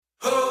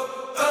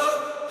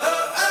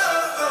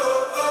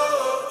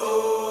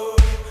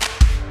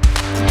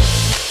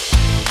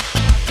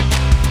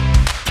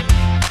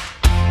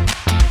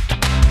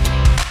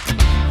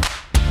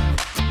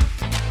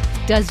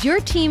Does your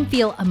team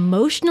feel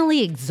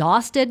emotionally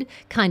exhausted,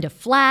 kind of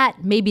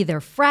flat, maybe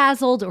they're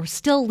frazzled or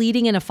still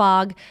leading in a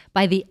fog?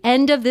 By the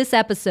end of this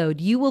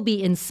episode, you will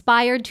be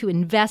inspired to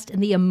invest in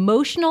the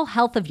emotional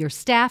health of your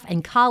staff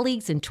and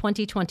colleagues in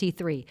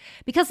 2023.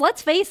 Because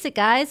let's face it,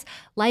 guys,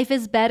 life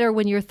is better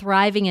when you're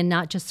thriving and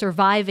not just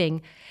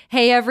surviving.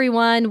 Hey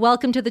everyone,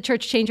 welcome to the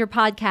Church Changer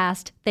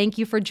podcast. Thank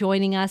you for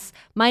joining us.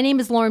 My name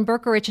is Lauren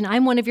Berkerich and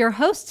I'm one of your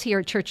hosts here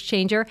at Church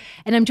Changer,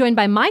 and I'm joined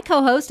by my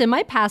co-host and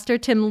my pastor,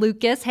 Tim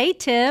Lucas. Hey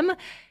Tim,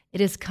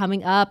 it is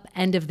coming up,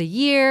 end of the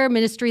year.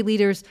 Ministry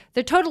leaders,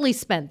 they're totally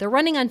spent. They're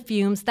running on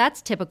fumes.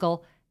 That's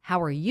typical.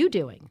 How are you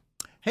doing?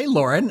 Hey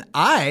Lauren,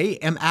 I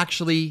am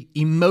actually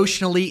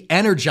emotionally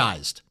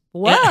energized.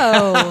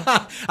 Whoa.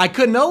 I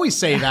couldn't always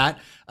say that.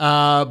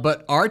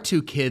 But our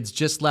two kids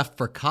just left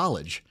for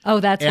college. Oh,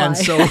 that's and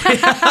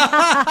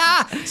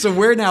why. So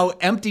we're now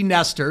empty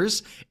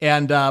nesters.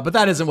 And but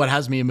that isn't what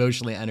has me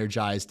emotionally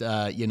energized.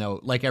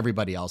 Like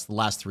everybody else, the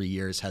last 3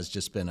 years has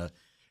just been a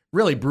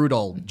really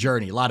brutal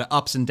journey. A lot of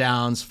ups and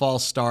downs,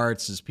 false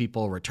starts as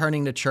people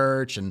returning to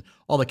church and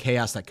all the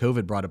chaos that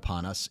COVID brought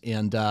upon us.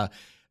 And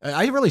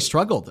I really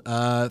struggled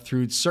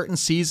through certain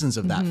seasons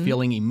of that,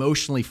 feeling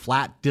emotionally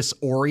flat,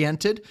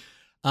 disoriented.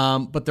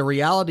 But the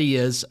reality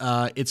is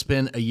it's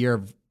been a year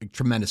of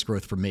tremendous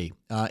growth for me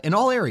in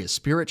all areas.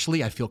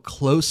 Spiritually, I feel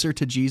closer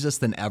to Jesus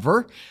than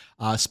ever,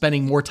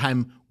 spending more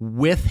time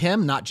with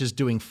him, not just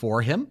doing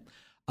for him.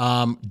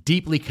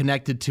 Deeply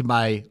connected to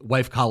my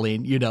wife,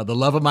 Colleen, the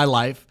love of my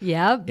life.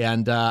 Yep.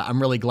 And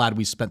I'm really glad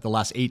we spent the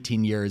last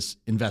 18 years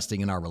investing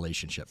in our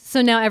relationship.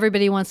 So now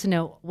everybody wants to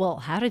know, well,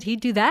 how did he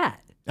do that?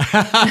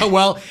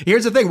 Well,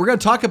 here's the thing we're going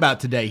to talk about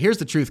today. Here's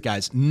the truth,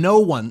 guys. No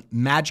one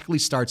magically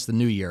starts the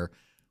new year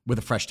with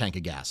a fresh tank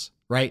of gas,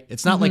 right?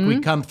 It's not like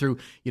we come through,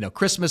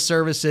 Christmas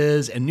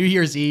services and New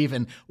Year's Eve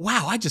and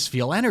wow, I just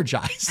feel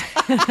energized.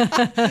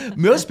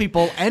 Most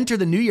people enter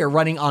the new year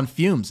running on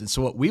fumes. And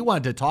so what we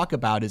wanted to talk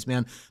about is,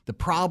 man, the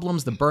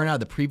problems, the burnout of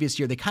the previous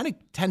year, they kind of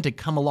tend to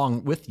come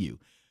along with you,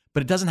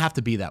 but it doesn't have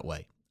to be that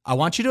way. I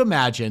want you to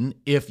imagine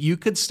if you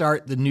could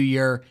start the new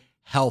year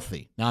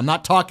healthy. Now, I'm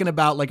not talking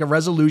about like a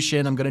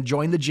resolution, I'm going to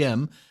join the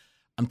gym.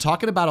 I'm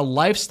talking about a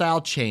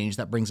lifestyle change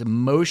that brings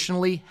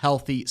emotionally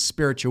healthy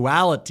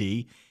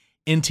spirituality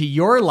into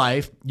your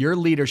life, your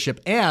leadership,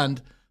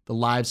 and the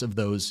lives of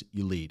those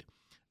you lead.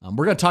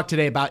 We're going to talk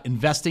today about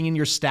investing in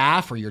your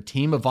staff or your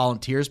team of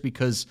volunteers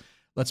because,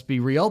 let's be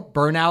real,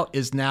 burnout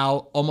is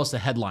now almost a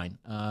headline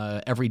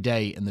every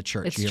day in the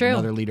church. It's you true. have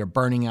another leader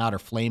burning out or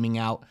flaming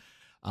out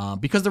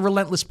because of the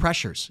relentless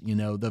pressures,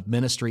 the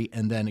ministry,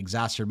 and then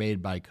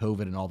exacerbated by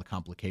COVID and all the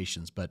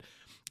complications. But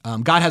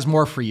God has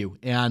more for you,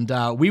 and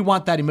we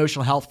want that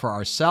emotional health for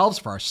ourselves,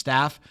 for our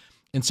staff.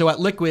 And so at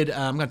Liquid,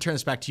 I'm going to turn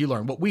this back to you,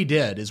 Lauren. What we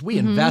did is we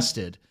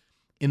invested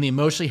in the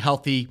emotionally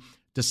healthy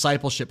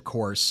discipleship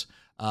course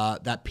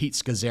that Pete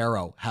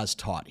Scazzaro has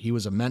taught. He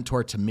was a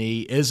mentor to me,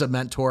 is a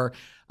mentor.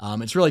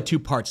 It's really two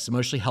parts. It's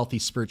emotionally healthy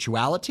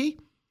spirituality,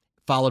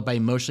 followed by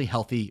emotionally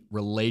healthy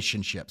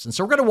relationships. And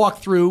so we're going to walk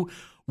through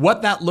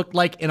what that looked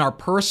like in our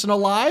personal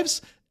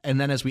lives, and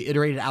then as we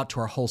iterate it out to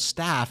our whole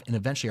staff and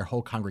eventually our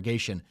whole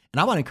congregation. And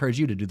I want to encourage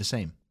you to do the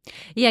same.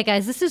 Yeah,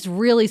 guys, this is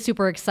really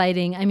super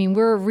exciting. I mean,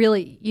 we're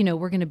really,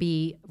 we're going to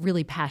be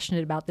really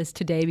passionate about this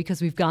today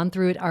because we've gone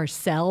through it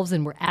ourselves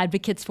and we're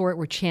advocates for it.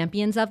 We're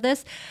champions of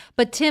this.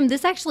 But Tim,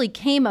 this actually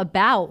came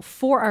about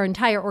for our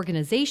entire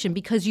organization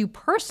because you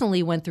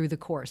personally went through the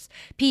course.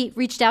 Pete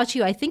reached out to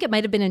you. I think it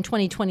might have been in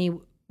 2020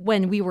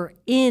 when we were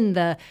in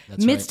the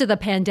midst of the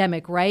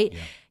pandemic, right? Yeah.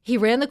 He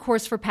ran the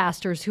course for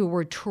pastors who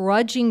were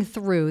trudging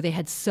through. They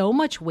had so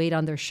much weight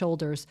on their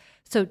shoulders.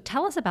 So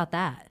tell us about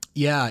that.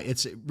 Yeah,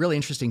 it's really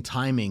interesting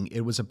timing.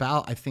 It was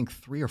about, I think,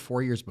 3 or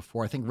 4 years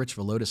before. I think Rich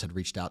Velotis had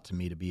reached out to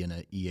me to be in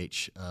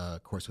an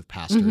course with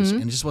pastors,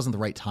 and it just wasn't the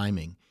right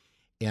timing.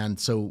 And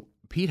so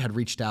Pete had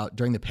reached out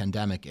during the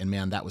pandemic, and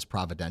man, that was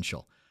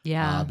providential.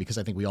 Yeah. Because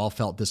I think we all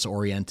felt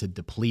disoriented,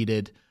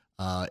 depleted.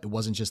 It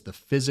wasn't just the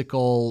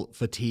physical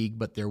fatigue,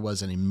 but there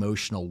was an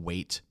emotional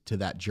weight to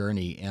that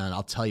journey. And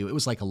I'll tell you, it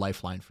was like a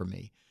lifeline for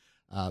me.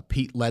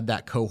 Pete led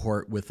that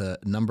cohort with a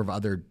number of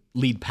other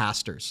lead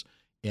pastors.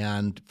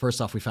 And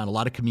first off, we found a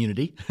lot of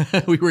community.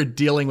 We were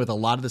dealing with a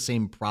lot of the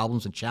same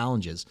problems and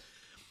challenges.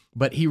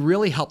 But he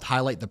really helped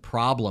highlight the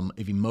problem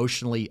of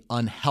emotionally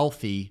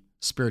unhealthy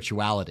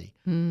spirituality.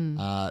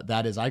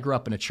 That is, I grew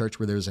up in a church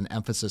where there was an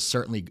emphasis,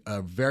 certainly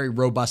a very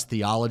robust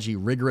theology,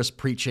 rigorous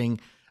preaching.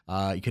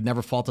 You could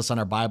never fault us on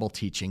our Bible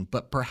teaching,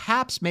 but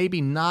perhaps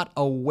maybe not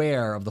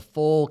aware of the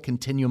full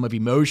continuum of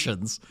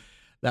emotions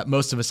that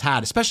most of us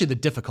had, especially the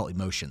difficult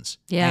emotions.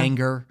 Yeah.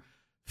 Anger,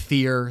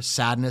 fear,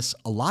 sadness.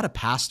 A lot of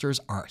pastors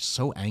are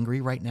so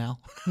angry right now.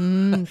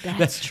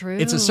 That's true.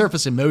 It's a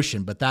surface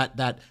emotion, but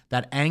that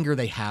anger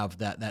they have,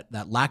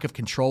 that lack of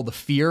control, the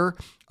fear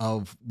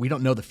of we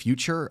don't know the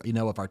future,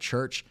 of our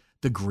church,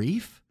 the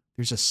grief.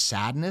 There's a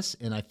sadness,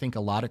 and I think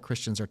a lot of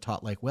Christians are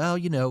taught like, well,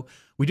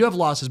 we do have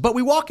losses, but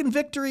we walk in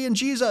victory in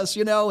Jesus,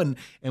 and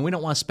we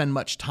don't want to spend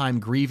much time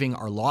grieving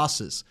our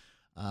losses.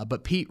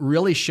 But Pete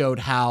really showed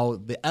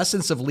how the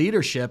essence of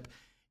leadership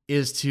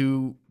is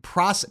to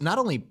process, not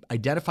only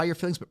identify your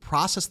feelings, but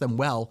process them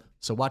well.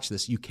 So watch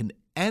this. You can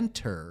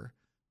enter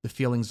the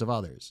feelings of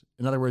others.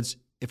 In other words,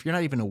 if you're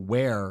not even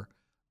aware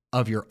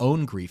of your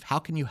own grief, how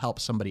can you help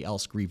somebody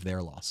else grieve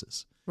their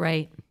losses?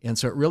 Right. And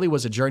so it really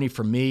was a journey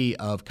for me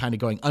of kind of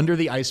going under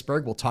the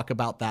iceberg. We'll talk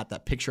about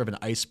that picture of an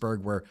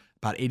iceberg where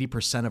about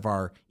 80% of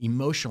our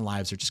emotional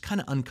lives are just kind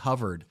of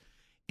uncovered,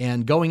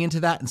 and going into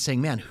that and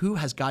saying, man, who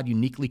has God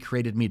uniquely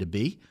created me to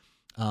be?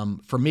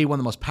 For me, one of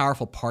the most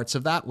powerful parts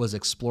of that was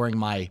exploring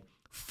my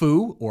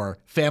FOO, or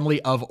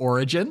family of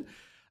origin,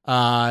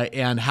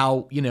 and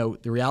how, the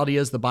reality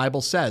is the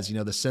Bible says,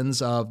 the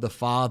sins of the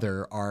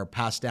father are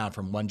passed down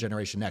from one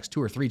generation next,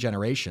 2 or 3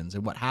 generations.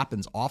 And what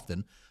happens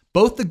often,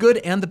 both the good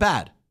and the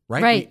bad,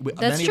 right? Right. That's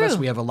That's many true. of us,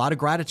 we have a lot of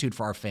gratitude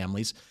for our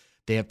families.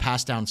 They have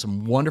passed down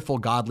some wonderful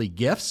godly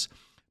gifts,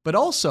 but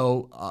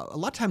also a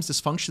lot of times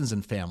dysfunctions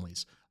in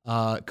families.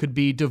 Could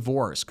be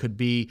divorce, could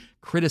be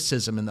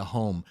criticism in the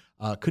home,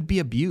 could be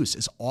abuse,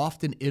 is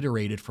often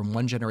iterated from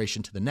one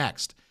generation to the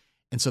next.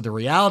 And so the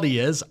reality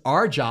is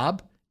our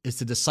job is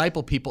to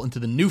disciple people into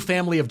the new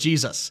family of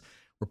Jesus.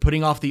 We're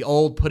putting off the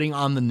old, putting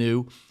on the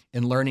new,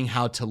 and learning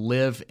how to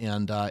live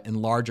and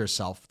enlarge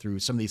ourselves through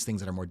some of these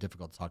things that are more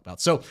difficult to talk about.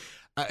 So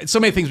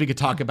many things we could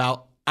talk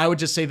about. I would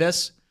just say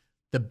this: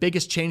 the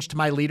biggest change to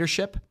my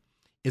leadership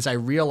is I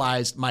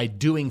realized my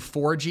doing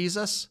for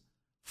Jesus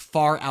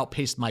far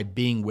outpaced my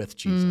being with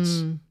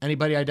Jesus.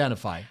 Anybody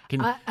identify?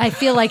 I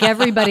feel like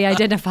everybody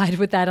identified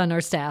with that on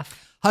our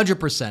staff.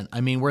 100%.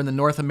 I mean, we're in the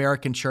North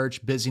American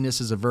church. Busyness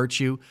is a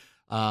virtue.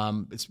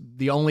 It's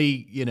the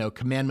only,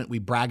 commandment we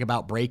brag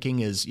about breaking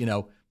is,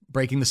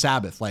 breaking the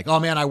Sabbath. Like,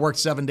 oh man, I worked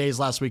 7 days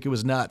last week. It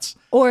was nuts.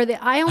 Or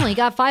I only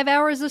got 5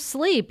 hours of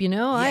sleep.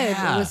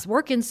 I was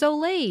working so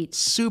late.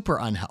 Super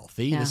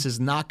unhealthy. Yeah. This is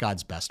not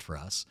God's best for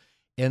us.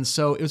 And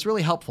so it was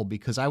really helpful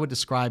because I would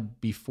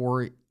describe,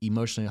 before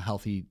emotionally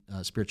healthy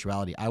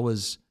spirituality,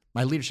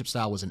 my leadership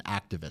style was an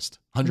activist,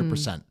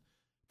 100%.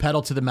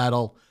 Pedal to the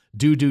metal,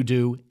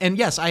 do. And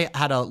yes, I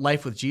had a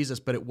life with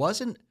Jesus, but it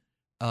wasn't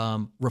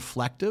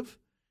reflective.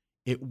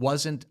 It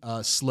wasn't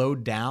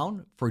slowed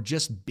down for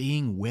just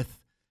being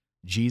with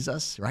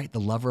Jesus, right?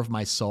 The lover of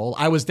my soul.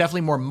 I was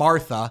definitely more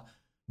Martha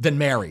than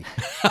Mary.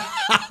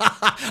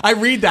 I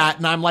read that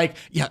and I'm like,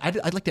 yeah, I'd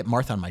like to get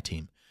Martha on my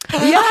team.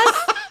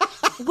 Yes.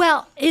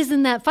 Well,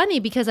 isn't that funny?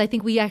 Because I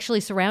think we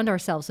actually surround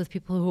ourselves with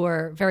people who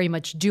are very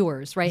much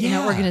doers, right? In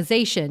our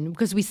organization,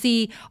 because we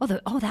see,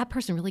 that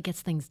person really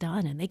gets things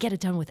done and they get it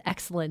done with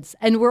excellence.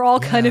 And we're all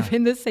kind of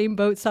in the same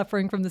boat,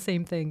 suffering from the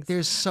same things.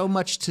 There's so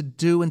much to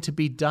do and to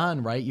be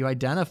done, right? You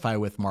identify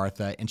with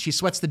Martha and she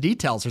sweats the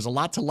details. There's a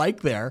lot to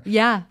like there.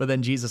 Yeah. But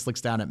then Jesus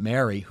looks down at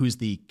Mary, who's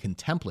the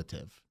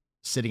contemplative,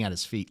 sitting at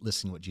his feet,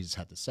 listening to what Jesus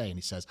had to say. And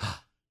he says,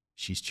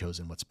 she's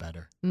chosen what's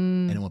better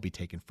and it won't be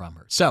taken from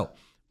her. So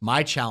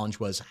my challenge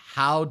was,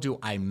 how do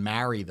I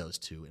marry those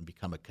two and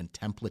become a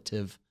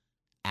contemplative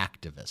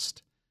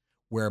activist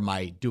where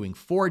my doing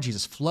for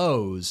Jesus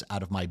flows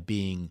out of my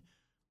being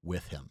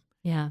with him?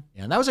 Yeah.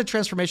 And that was a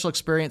transformational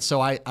experience.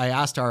 So I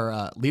asked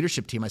our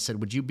leadership team, I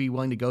said, would you be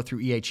willing to go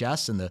through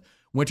EHS in the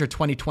winter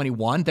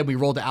 2021? Then we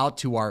rolled it out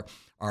to our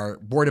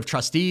board of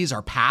trustees,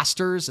 our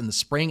pastors in the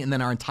spring, and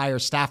then our entire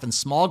staff and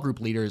small group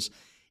leaders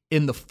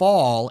in the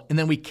fall. And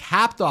then we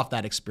capped off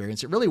that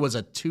experience. It really was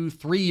a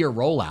 2-3 year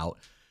rollout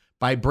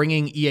by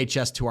bringing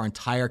EHS to our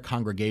entire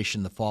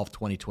congregation the fall of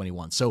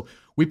 2021. So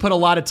we put a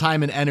lot of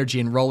time and energy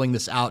in rolling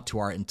this out to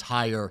our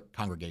entire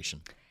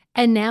congregation.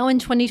 And now in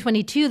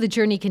 2022, the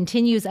journey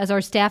continues as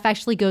our staff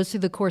actually goes through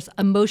the course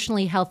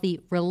Emotionally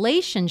Healthy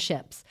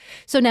Relationships.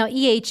 So now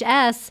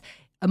EHS,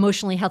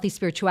 Emotionally Healthy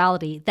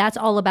Spirituality, that's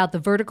all about the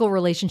vertical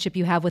relationship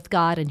you have with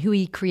God and who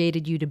he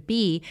created you to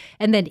be.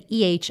 And then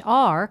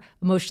EHR,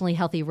 Emotionally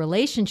Healthy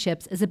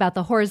Relationships, is about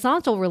the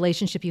horizontal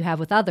relationship you have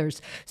with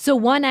others. So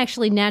one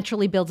actually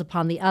naturally builds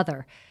upon the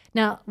other.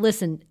 Now,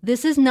 listen,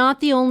 this is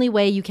not the only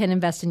way you can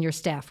invest in your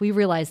staff. We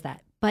realize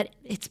that. But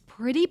it's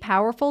pretty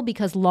powerful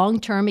because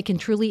long-term, it can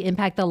truly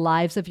impact the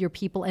lives of your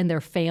people and their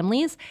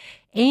families,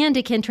 and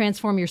it can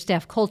transform your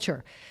staff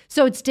culture.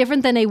 So it's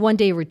different than a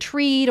one-day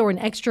retreat or an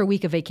extra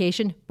week of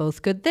vacation,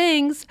 both good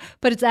things,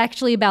 but it's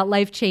actually about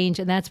life change,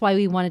 and that's why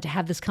we wanted to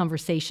have this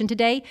conversation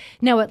today.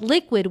 Now at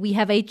Liquid, we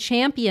have a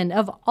champion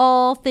of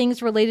all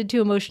things related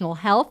to emotional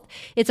health.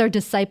 It's our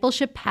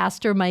discipleship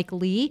pastor, Mike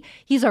Lee.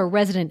 He's our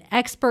resident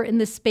expert in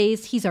this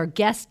space. He's our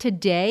guest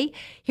today,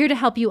 here to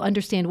help you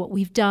understand what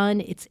we've done,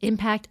 its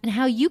impact, and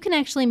how you can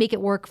actually make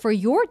it work for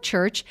your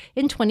church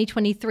in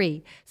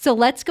 2023. So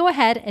let's go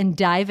ahead and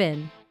dive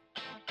in.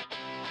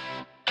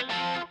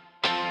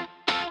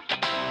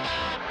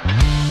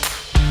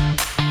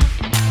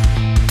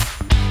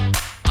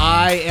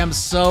 I am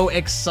so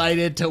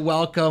excited to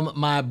welcome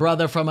my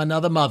brother from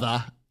another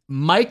mother,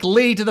 Mike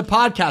Lee, to the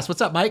podcast.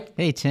 What's up, Mike?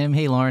 Hey, Tim.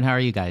 Hey, Lauren. How are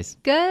you guys?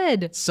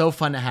 Good. So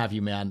fun to have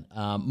you, man.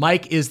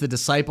 Mike is the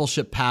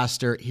discipleship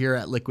pastor here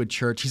at Liquid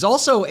Church. He's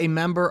also a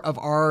member of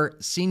our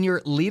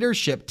senior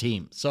leadership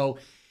team. So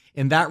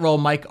in that role,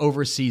 Mike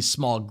oversees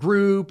small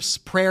groups,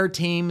 prayer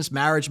teams,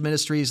 marriage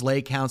ministries,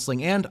 lay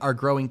counseling, and our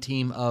growing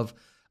team of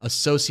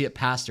associate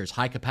pastors,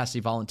 high capacity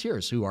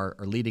volunteers who are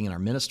leading in our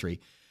ministry.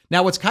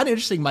 Now, what's kind of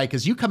interesting, Mike,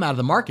 is you come out of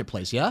the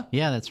marketplace, yeah?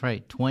 Yeah, that's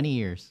right. 20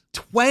 years.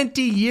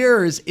 20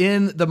 years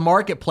in the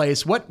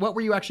marketplace. What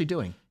were you actually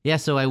doing? Yeah,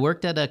 so I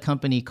worked at a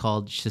company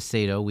called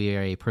Shiseido. We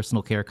are a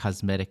personal care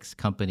cosmetics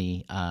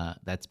company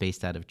that's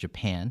based out of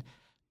Japan.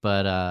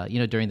 But,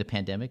 during the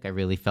pandemic, I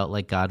really felt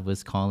like God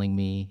was calling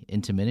me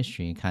into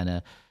ministry and kind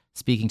of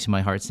speaking to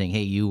my heart saying,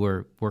 hey, you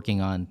were working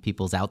on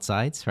people's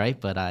outsides,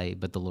 right? But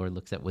the Lord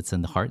looks at what's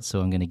in the heart.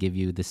 So I'm going to give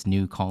you this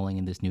new calling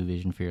and this new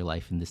vision for your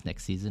life in this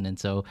next season. And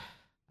so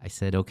I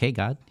said, okay,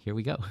 God, here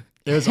we go.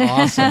 It was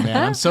awesome,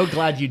 man. I'm so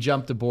glad you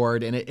jumped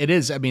aboard. And it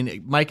is, I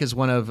mean, Mike is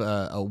one of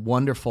a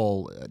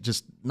wonderful,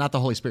 just not the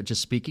Holy Spirit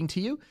just speaking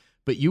to you,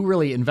 but you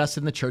really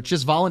invested in the church,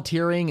 just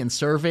volunteering and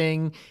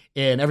serving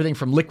in everything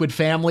from Liquid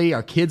Family,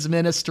 our kids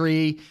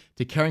ministry,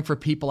 to caring for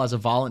people as a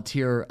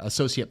volunteer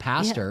associate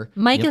pastor.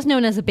 Yeah. Mike is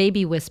known as a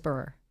baby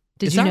whisperer.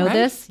 Did you know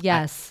this?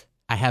 Yes.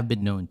 I have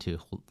been known to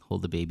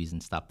hold the babies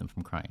and stop them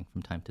from crying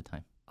from time to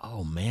time.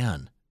 Oh,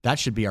 man. That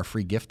should be our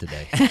free gift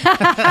today.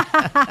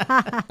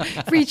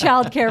 Free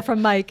childcare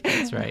from Mike.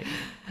 That's right.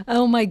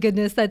 Oh my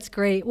goodness, that's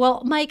great.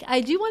 Well, Mike, I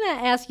do want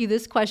to ask you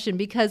this question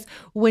because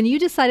when you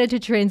decided to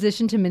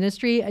transition to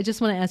ministry, I just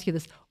want to ask you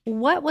this.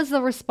 What was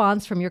the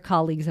response from your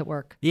colleagues at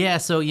work? Yeah,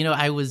 so,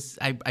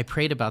 I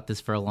prayed about this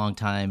for a long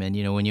time. And,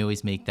 when you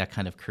always make that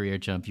kind of career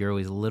jump, you're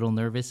always a little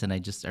nervous. And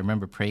I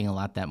remember praying a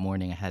lot that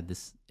morning. I had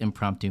this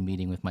impromptu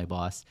meeting with my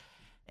boss.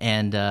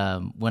 And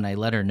when I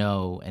let her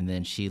know, and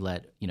then she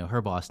let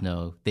her boss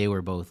know, they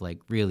were both like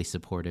really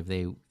supportive.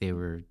 They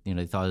were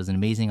they thought it was an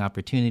amazing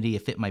opportunity.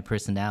 It fit my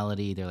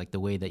personality. They're like, the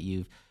way that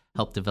you've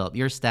helped develop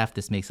your staff,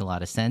 this makes a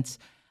lot of sense.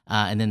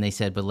 And then they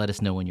said, but let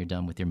us know when you're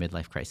done with your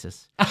midlife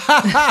crisis.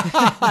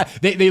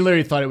 They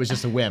literally thought it was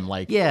just a whim,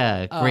 like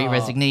great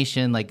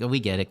resignation. Like,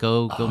 we get it.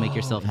 Go make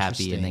yourself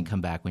happy, and then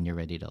come back when you're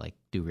ready to like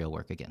do real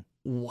work again.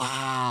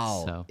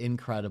 Wow, so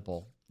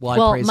incredible.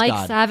 Well, praise Mike's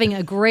God. having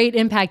a great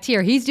impact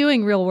here. He's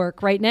doing real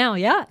work right now.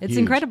 Yeah, it's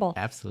Huge. incredible.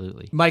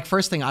 Absolutely. Mike,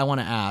 first thing I want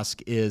to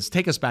ask is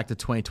take us back to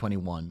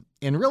 2021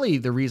 and really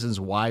the reasons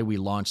why we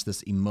launched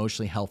this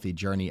emotionally healthy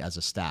journey as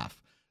a staff.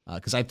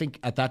 Because I think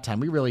at that time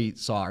we really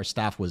saw our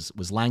staff was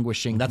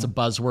languishing. That's a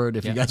buzzword.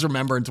 If you guys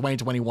remember in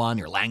 2021,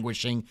 you're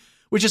languishing,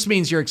 which just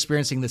means you're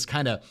experiencing this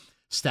kind of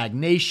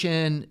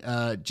stagnation,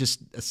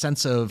 just a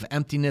sense of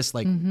emptiness.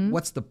 Like,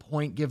 what's the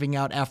point giving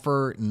out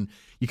effort? And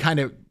you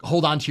kind of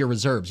hold on to your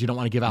reserves. You don't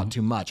want to give out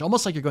too much,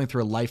 almost like you're going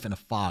through a life in a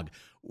fog.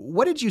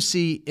 What did you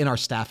see in our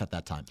staff at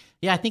that time?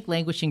 Yeah, I think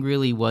languishing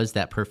really was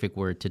that perfect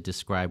word to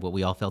describe what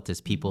we all felt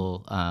as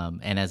people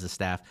and as a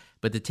staff.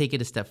 But to take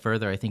it a step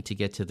further, I think to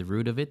get to the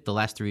root of it, the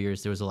last 3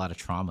 years, there was a lot of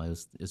trauma.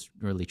 It was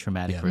really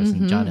traumatic for us.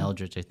 And John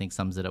Eldridge, I think,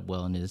 sums it up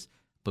well in his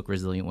book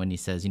Resilient when he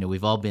says,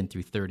 we've all been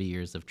through 30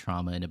 years of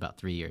trauma in about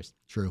 3 years.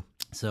 True.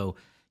 So,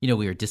 we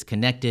were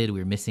disconnected, we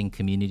were missing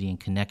community and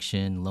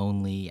connection,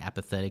 lonely,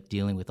 apathetic,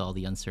 dealing with all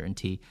the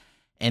uncertainty.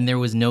 And there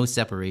was no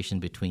separation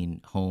between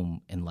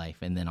home and life.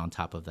 And then on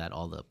top of that,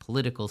 all the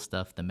political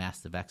stuff, the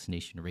massive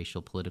vaccination,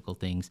 racial, political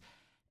things,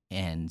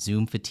 and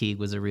Zoom fatigue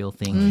was a real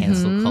thing,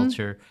 cancel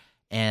culture.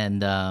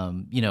 And,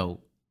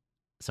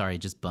 sorry, I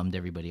just bummed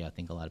everybody out. I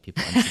think a lot of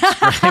people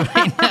unsubscribed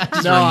right now.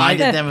 Just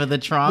reminded them of the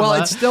trauma. Well,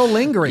 it's still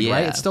lingering,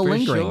 right? It's still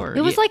lingering. Sure.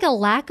 It was like a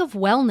lack of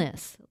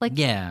wellness. Like,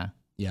 Yeah.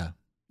 Yeah.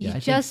 I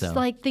just think so.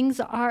 like things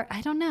are, I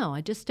don't know.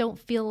 I just don't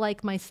feel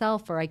like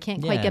myself, or I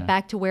can't quite get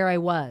back to where I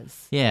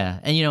was. Yeah.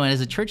 And, and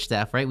as a church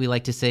staff, right, we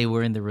like to say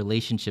we're in the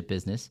relationship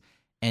business.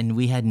 And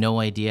we had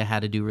no idea how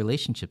to do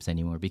relationships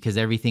anymore because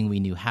everything we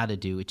knew how to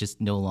do, it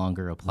just no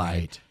longer applied.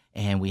 Right.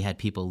 And we had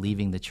people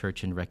leaving the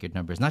church in record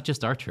numbers, not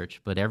just our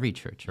church, but every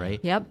church, right?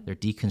 Yep. They're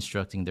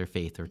deconstructing their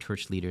faith, or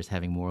church leaders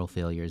having moral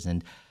failures.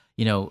 And,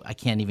 I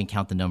can't even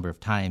count the number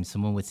of times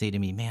someone would say to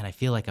me, man, I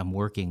feel like I'm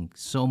working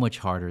so much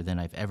harder than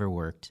I've ever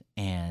worked,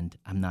 and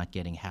I'm not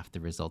getting half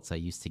the results I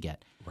used to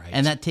get. Right.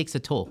 And that takes a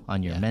toll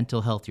on your mental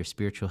health, your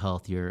spiritual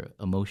health, your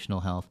emotional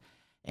health.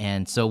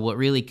 And so what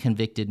really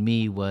convicted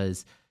me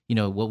was,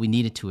 what we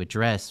needed to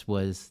address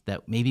was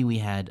that maybe we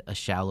had a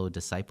shallow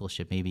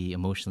discipleship, maybe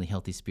emotionally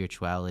healthy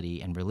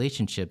spirituality and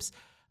relationships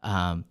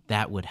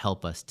that would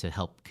help us to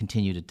help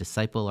continue to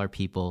disciple our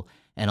people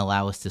and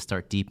allow us to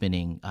start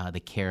deepening the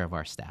care of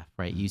our staff,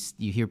 right?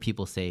 You hear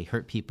people say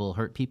hurt people,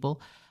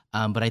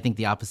 but I think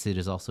the opposite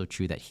is also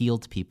true, that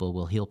healed people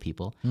will heal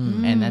people.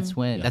 And that's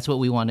what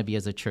we want to be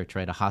as a church,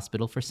 right? A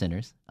hospital for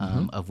sinners,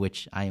 of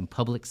which I am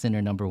public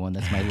sinner number one.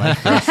 That's my life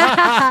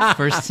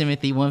verse. 1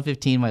 Timothy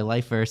 1:15, my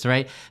life verse,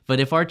 right? But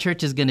if our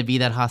church is going to be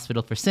that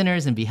hospital for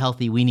sinners and be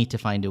healthy, we need to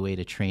find a way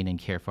to train and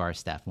care for our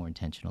staff more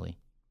intentionally.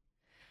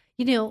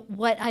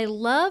 What I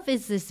love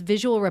is this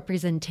visual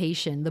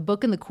representation. The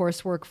book and the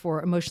coursework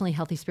for emotionally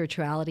healthy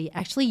spirituality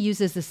actually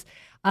uses this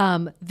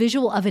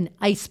visual of an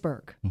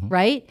iceberg,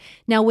 right?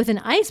 Now, with an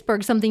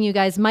iceberg, something you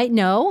guys might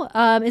know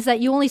is that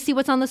you only see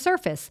what's on the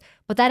surface.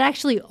 but that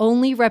actually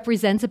only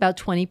represents about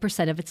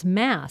 20% of its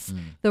mass.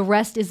 The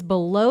rest is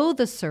below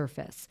the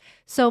surface.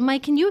 So,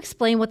 Mike, can you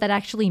explain what that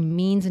actually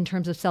means in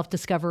terms of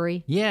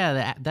self-discovery?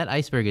 Yeah, that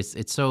iceberg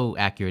it's so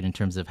accurate in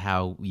terms of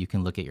how you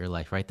can look at your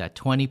life, right? That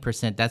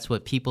 20%, that's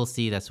what people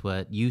see, that's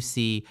what you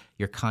see,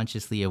 you're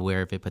consciously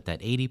aware of it, but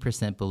that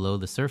 80% below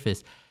the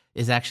surface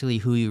is actually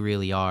who you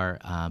really are.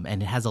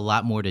 And it has a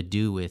lot more to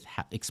do with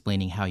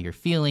explaining how you're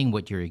feeling,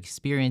 what you're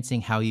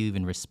experiencing, how you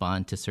even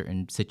respond to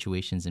certain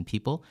situations and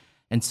people.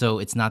 And so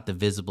it's not the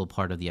visible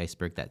part of the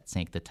iceberg that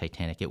sank the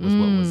Titanic. It was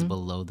what was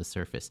below the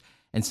surface.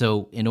 And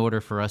so in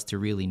order for us to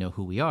really know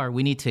who we are,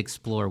 we need to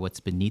explore what's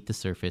beneath the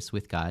surface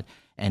with God,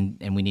 and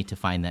we need to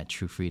find that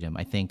true freedom.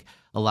 I think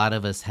a lot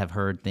of us have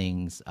heard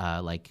things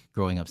like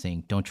growing up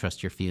saying, don't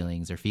trust your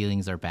feelings, or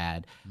feelings are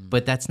bad.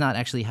 But that's not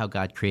actually how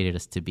God created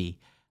us to be.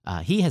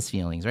 He has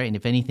feelings, right? And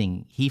if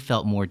anything, he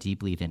felt more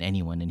deeply than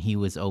anyone, and he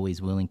was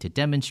always willing to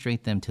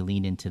demonstrate them, to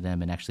lean into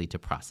them, and actually to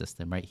process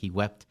them, right? He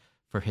wept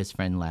for his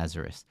friend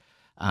Lazarus.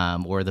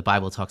 Or the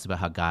Bible talks about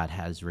how God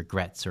has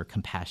regrets or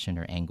compassion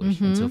or anguish.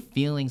 And so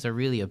feelings are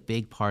really a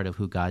big part of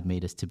who God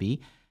made us to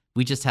be.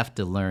 We just have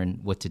to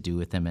learn what to do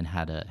with them and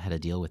how to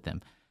deal with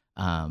them.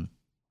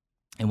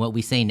 And what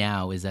we say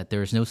now is that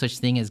there is no such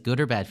thing as good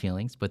or bad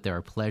feelings, but there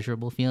are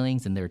pleasurable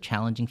feelings and there are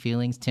challenging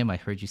feelings. Tim, I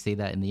heard you say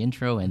that in the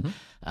intro, and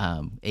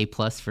A+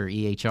 for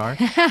EHR.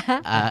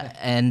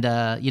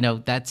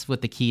 That's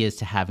what the key is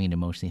to having an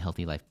emotionally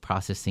healthy life,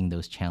 processing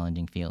those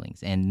challenging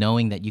feelings and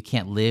knowing that you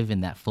can't live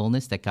in that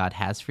fullness that God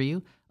has for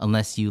you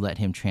unless you let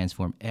him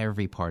transform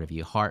every part of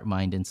you, heart,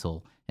 mind, and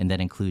soul, and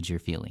that includes your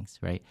feelings,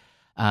 right?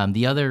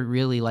 The other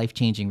really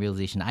life-changing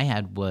realization I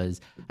had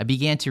was I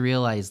began to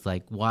realize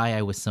why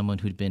I was someone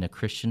who'd been a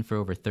Christian for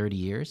over 30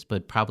 years,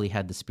 but probably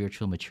had the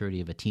spiritual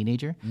maturity of a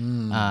teenager.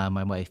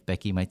 My wife,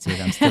 Becky, might say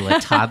that I'm still a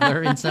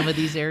toddler in some of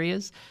these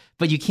areas,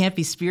 but you can't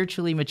be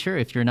spiritually mature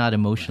if you're not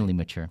emotionally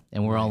mature.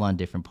 And we're all on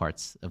different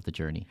parts of the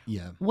journey.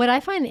 Yeah. What I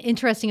find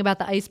interesting about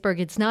the iceberg,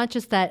 it's not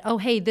just that, oh,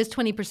 hey, this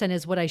 20%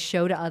 is what I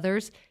show to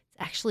others.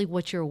 It's actually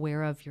what you're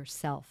aware of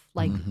yourself.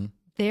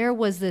 There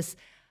was this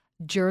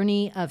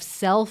journey of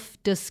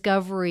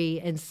self-discovery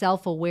and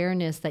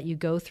self-awareness that you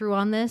go through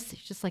on this.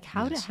 It's just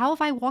how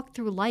have I walked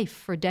through life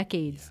for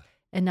decades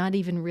and not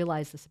even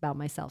realized this about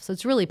myself? So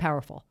it's really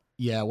powerful.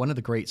 Yeah, one of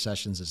the great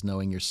sessions is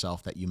knowing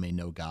yourself that you may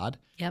know God.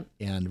 Yep.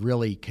 And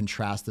really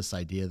contrast this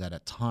idea that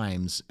at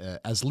times,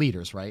 as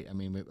leaders, right? I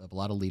mean, we have a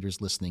lot of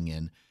leaders listening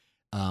in.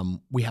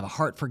 We have a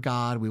heart for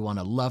God. We want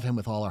to love him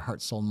with all our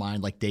heart, soul, and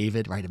mind, like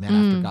David, right? A man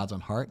after God's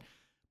own heart.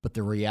 But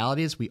the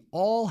reality is we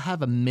all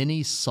have a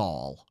mini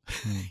Saul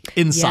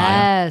inside.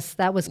 Yes,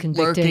 that was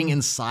convicting. Lurking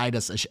inside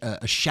us,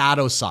 a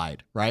shadow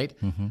side, right?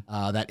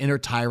 That inner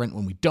tyrant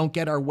when we don't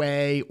get our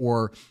way,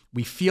 or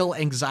we feel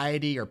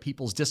anxiety or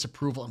people's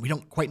disapproval and we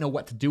don't quite know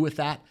what to do with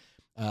that.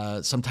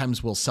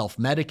 Sometimes we'll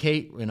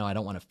self-medicate. I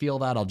don't want to feel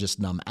that. I'll just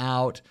numb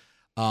out.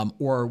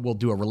 Or we'll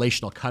do a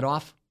relational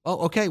cutoff. Oh,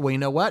 okay. Well, you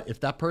know what? If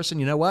that person,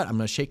 I'm going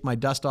to shake my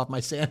dust off my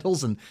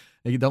sandals and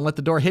you don't let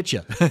the door hit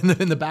you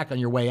in the back on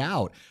your way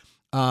out.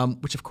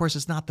 Which, of course,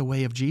 is not the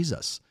way of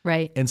Jesus.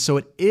 Right. And so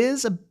it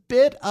is a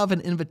bit of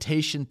an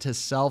invitation to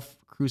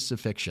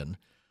self-crucifixion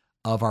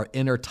of our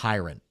inner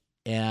tyrant.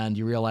 And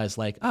you realize,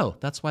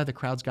 that's why the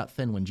crowds got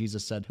thin when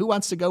Jesus said, who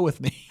wants to go with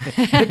me?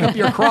 Pick up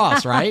your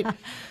cross, right?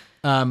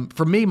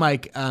 For me,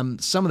 Mike,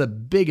 some of the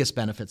biggest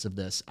benefits of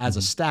this as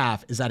a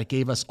staff is that it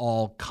gave us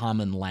all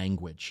common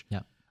language.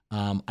 Yeah.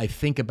 I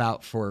think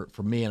about for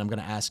me, and I'm going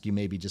to ask you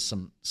maybe just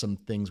some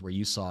things where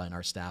you saw in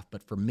our staff,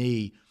 but for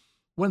me,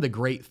 one of the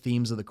great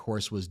themes of the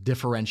course was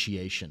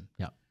differentiation.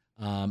 Yeah.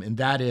 And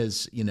that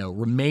is,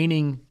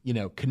 remaining,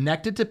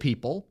 connected to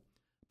people,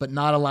 but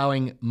not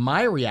allowing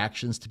my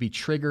reactions to be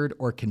triggered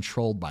or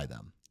controlled by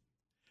them.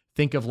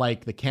 Think of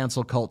the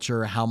cancel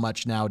culture, how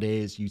much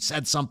nowadays you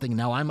said something,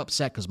 now I'm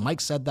upset because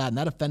Mike said that and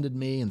that offended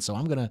me. And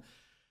so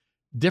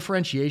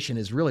differentiation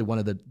is really one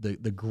of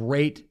the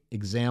great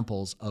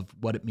examples of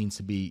what it means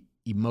to be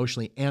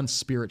emotionally and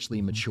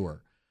spiritually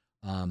mature.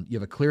 You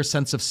have a clear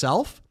sense of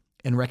self,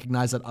 and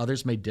recognize that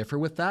others may differ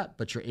with that,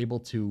 but you're able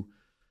to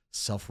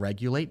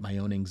self-regulate my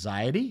own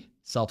anxiety,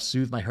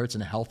 self-soothe my hurts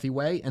in a healthy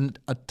way, and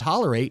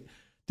tolerate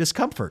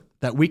discomfort,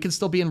 that we can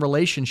still be in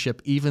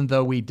relationship even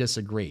though we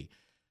disagree.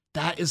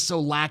 That is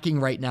so lacking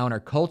right now in our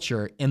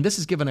culture, and this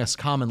has given us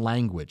common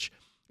language.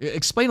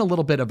 Explain a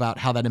little bit about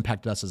how that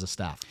impacted us as a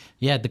staff.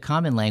 Yeah, the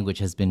common language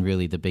has been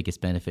really the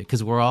biggest benefit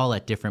because we're all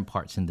at different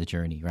parts in the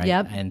journey, right?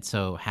 Yep. And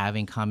so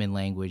having common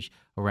language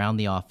around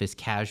the office,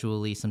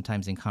 casually,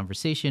 sometimes in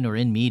conversation or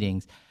in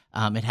meetings,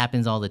 it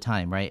happens all the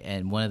time, right?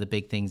 And one of the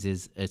big things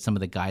is some of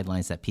the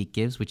guidelines that Pete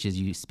gives, which is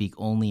you speak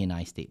only in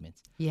I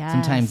statements. Yes.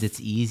 Sometimes it's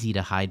easy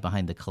to hide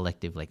behind the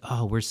collective,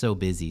 we're so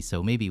busy,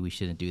 so maybe we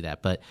shouldn't do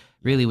that. But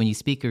really, when you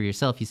speak of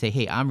yourself, you say,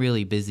 hey, I'm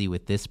really busy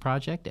with this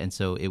project, and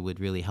so it would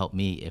really help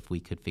me if we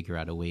could figure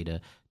out a way to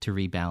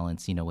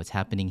rebalance, what's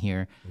happening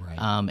here, right.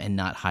 And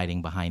not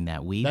hiding behind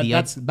that we.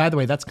 That's by the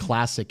way, that's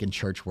classic in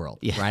church world,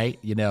 right?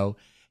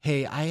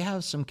 Hey, I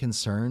have some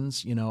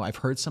concerns. I've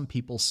heard some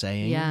people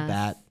saying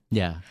that.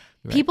 Yeah.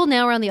 People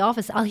now around the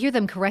office, I'll hear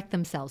them correct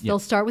themselves. They'll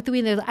start with the we,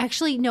 and they're like,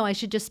 actually, no, I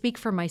should just speak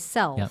for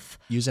myself.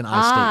 Use an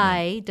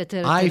I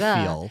statement. I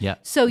feel.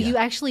 So you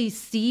actually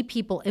see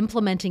people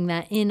implementing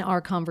that in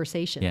our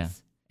conversations. Yeah.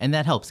 And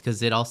that helps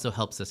because it also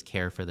helps us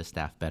care for the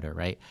staff better,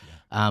 right?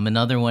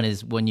 Another one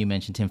is when you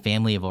mentioned, Tim,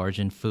 family of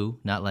origin, FOO,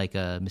 not like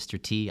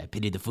Mr. T, I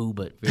pity the FOO,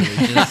 but really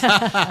just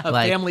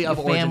like family of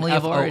origin. Family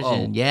of F-O-O.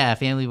 origin. Yeah,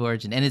 family of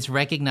origin. And it's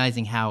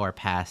recognizing how our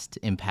past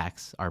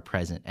impacts our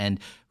present. And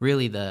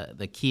really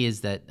the key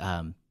is that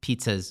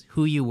Pete says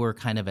who you were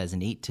kind of as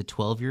an 8 to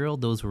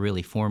 12-year-old, those were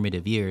really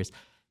formative years.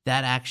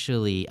 That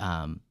actually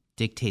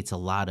dictates a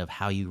lot of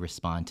how you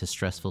respond to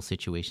stressful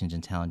situations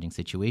and challenging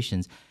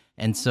situations.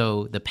 And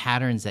so the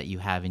patterns that you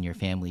have in your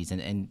families,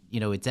 and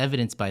it's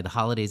evidenced by the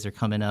holidays are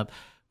coming up.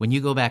 When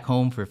you go back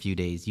home for a few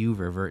days, you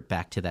revert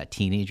back to that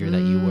teenager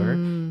that you were,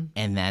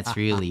 and that's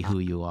really who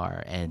you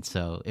are. And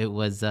so it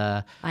was.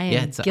 I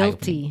am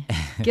guilty.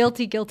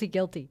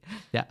 Guilty.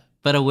 Yeah.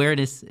 But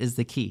awareness is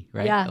the key,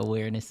 right? Yeah.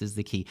 Awareness is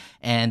the key.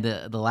 And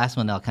the last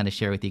one I'll kind of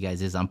share with you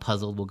guys is I'm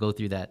puzzled. We'll go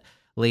through that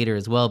later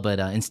as well. But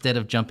instead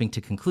of jumping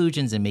to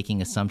conclusions and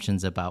making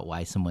assumptions about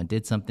why someone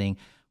did something,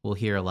 we'll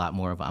hear a lot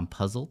more of I'm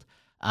puzzled.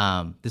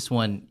 This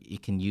one, you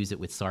can use it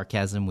with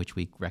sarcasm, which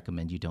we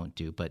recommend you don't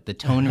do, but the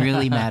tone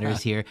really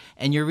matters here.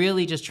 And you're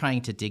really just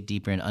trying to dig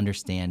deeper and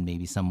understand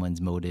maybe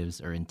someone's motives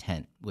or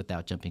intent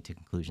without jumping to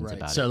conclusions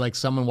about it. So like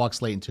someone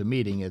walks late into a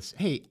meeting, it's,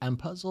 hey, I'm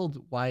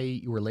puzzled why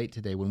you were late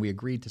today when we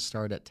agreed to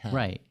start at 10.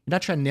 Right. You're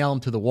not trying to nail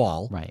them to the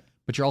wall. Right.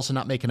 But you're also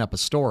not making up a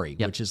story,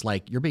 which is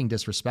like, you're being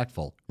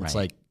disrespectful. It's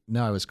like,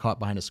 no, I was caught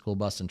behind a school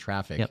bus in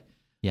traffic.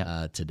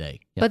 Today.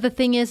 But the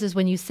thing is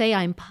when you say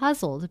I'm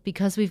puzzled,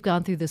 because we've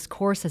gone through this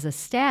course as a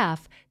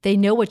staff, they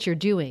know what you're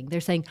doing.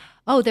 They're saying,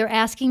 oh, they're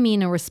asking me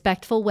in a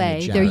respectful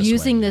way. They're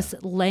using this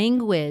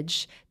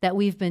language that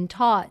we've been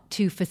taught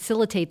to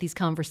facilitate these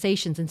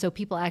conversations. And so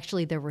people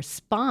actually, their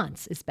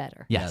response is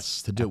better.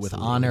 Yes, to do it with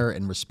honor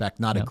and respect,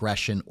 not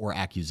aggression or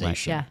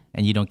accusation. Right. Yeah.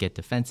 And you don't get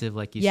defensive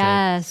like you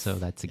said. So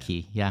that's the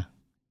key. Yeah.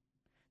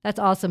 That's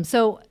awesome.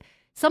 So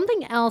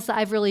something else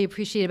I've really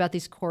appreciated about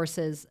these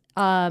courses,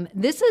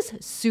 this is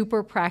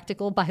super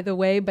practical, by the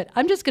way, but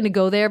I'm just going to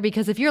go there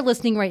because if you're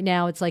listening right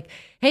now, it's like,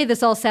 hey,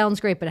 this all sounds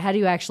great, but how do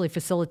you actually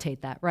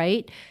facilitate that,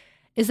 right?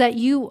 Is that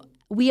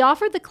we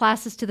offered the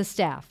classes to the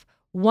staff.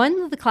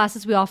 One of the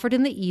classes we offered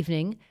in the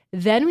evening,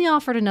 then we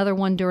offered another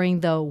one during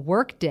the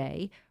work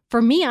day.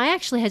 For me, I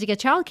actually had to get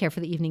childcare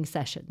for the evening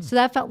session. So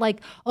that felt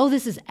like, oh,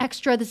 this is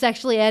extra. This is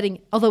actually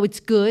adding, although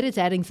it's good, it's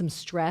adding some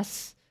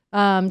stress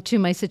to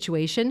my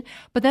situation.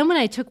 But then when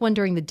I took one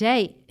during the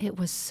day, it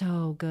was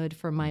so good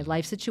for my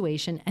life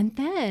situation. And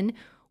then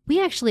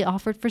we actually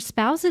offered for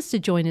spouses to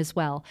join as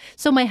well.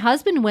 So my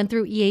husband went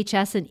through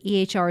EHS and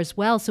EHR as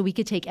well, so we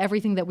could take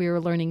everything that we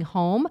were learning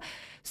home.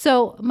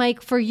 So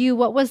Mike, for you,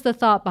 what was the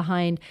thought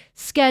behind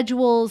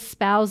schedules,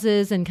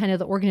 spouses, and kind of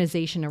the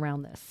organization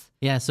around this?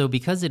 Yeah, so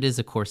because it is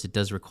a course, it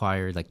does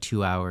require like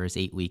 2 hours,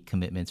 8-week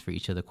commitments for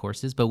each of the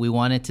courses. But we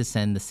wanted to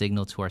send the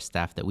signal to our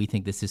staff that we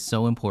think this is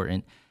so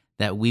important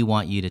that we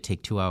want you to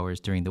take 2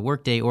 hours during the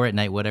workday or at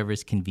night, whatever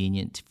is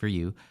convenient for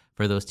you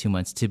for those 2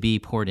 months to be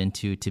poured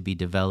into, to be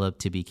developed,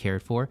 to be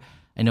cared for.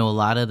 I know a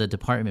lot of the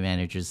department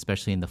managers,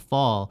 especially in the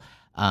fall,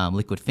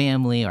 Liquid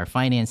Family, our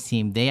finance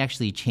team, they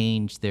actually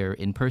changed their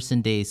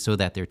in-person days so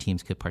that their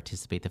teams could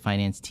participate. The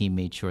finance team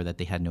made sure that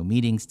they had no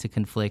meetings to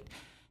conflict.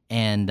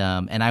 And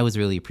I was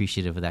really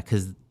appreciative of that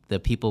because the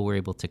people were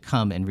able to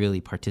come and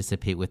really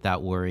participate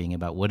without worrying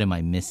about what am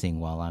I missing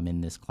while I'm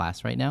in this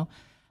class right now.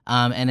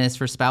 And as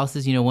for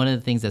spouses, one of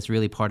the things that's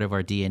really part of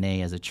our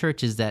DNA as a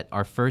church is that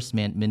our first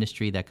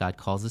ministry that God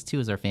calls us to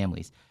is our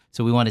families.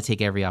 So we want to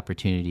take every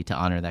opportunity to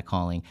honor that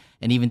calling.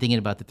 And even thinking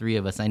about the three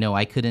of us, I know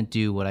I couldn't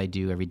do what I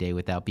do every day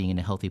without being in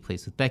a healthy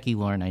place with Becky.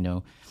 Lauren, I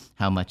know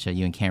how much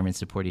you and Cameron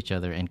support each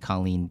other. And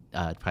Colleen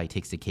probably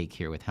takes the cake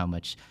here with how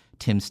much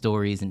Tim's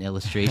stories and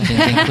illustrations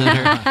include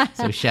her.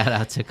 So shout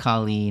out to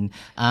Colleen.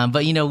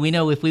 But we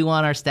know if we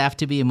want our staff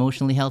to be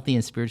emotionally healthy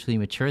and spiritually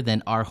mature,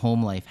 then our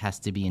home life has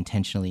to be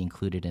intentionally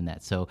included in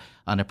that. So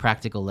on a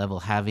practical level,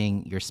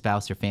 having your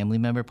spouse or family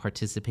member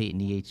participate in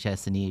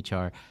EHS and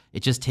EHR, it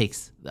just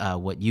takes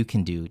what you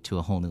can do to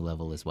a whole new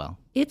level as well.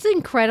 It's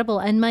incredible.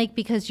 And Mike,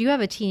 because you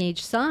have a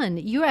teenage son,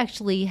 you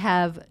actually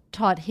have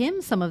taught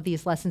him some of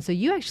these lessons. So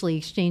you actually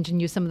exchange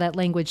and use some of that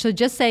language. So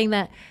just saying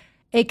that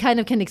it kind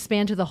of can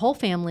expand to the whole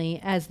family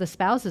as the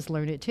spouses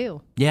learn it too.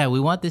 Yeah,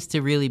 we want this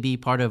to really be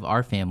part of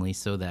our family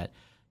so that,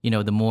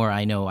 the more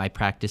I know I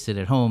practice it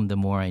at home, the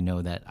more I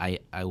know that I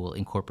will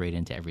incorporate it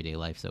into everyday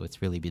life. So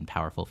it's really been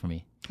powerful for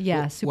me.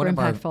 Yeah, super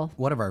impactful.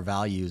 One of our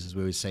values is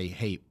we always say,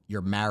 hey,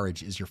 your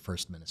marriage is your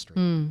first ministry,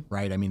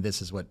 right? I mean,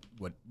 this is what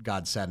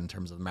God said in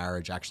terms of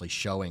marriage, actually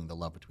showing the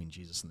love between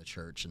Jesus and the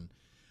church. And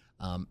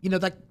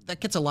that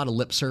gets a lot of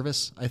lip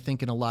service, I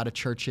think, in a lot of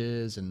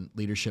churches and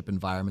leadership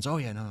environments. Oh,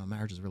 yeah, no,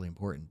 marriage is really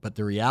important. But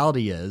the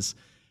reality is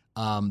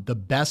the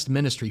best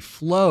ministry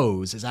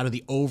is out of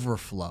the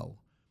overflow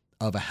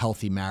of a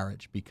healthy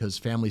marriage, because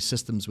family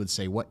systems would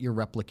say what you're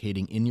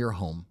replicating in your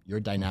home, your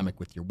dynamic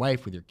with your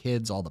wife, with your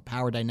kids, all the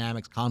power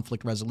dynamics,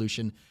 conflict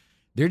resolution,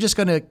 they're just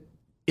going to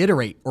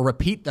iterate or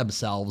repeat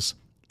themselves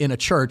in a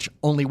church,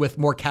 only with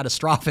more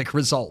catastrophic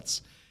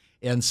results.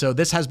 And so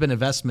this has been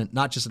investment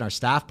not just in our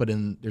staff, but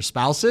in their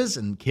spouses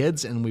and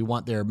kids, and we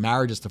want their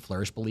marriages to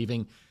flourish,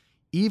 believing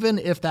even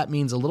if that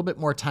means a little bit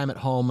more time at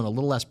home and a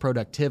little less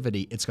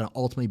productivity, it's going to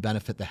ultimately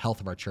benefit the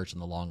health of our church in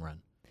the long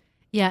run.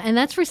 Yeah, and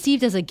that's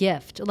received as a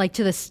gift, like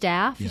to the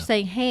staff,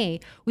 saying, hey,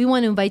 we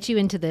want to invite you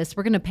into this.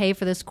 We're going to pay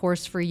for this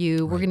course for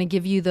you. We're going to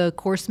give you the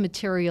course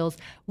materials.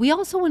 We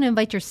also want to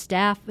invite your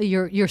staff,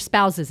 your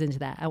spouses into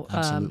that.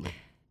 Absolutely.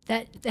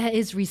 That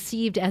is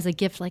received as a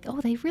gift, like, oh,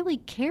 they really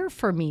care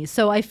for me.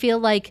 So I feel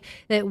like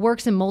it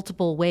works in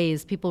multiple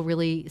ways. People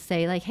really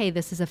say, like, hey,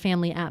 this is a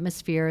family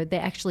atmosphere. They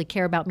actually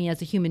care about me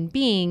as a human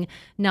being,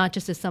 not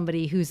just as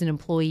somebody who's an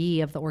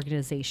employee of the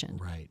organization.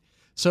 Right.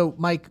 So,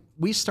 Mike,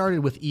 we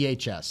started with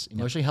EHS,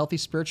 Emotionally Healthy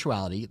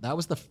Spirituality. That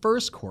was the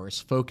first course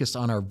focused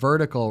on our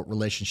vertical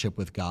relationship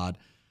with God.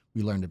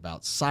 We learned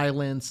about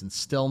silence and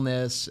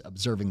stillness,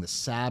 observing the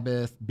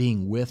Sabbath,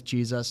 being with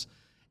Jesus.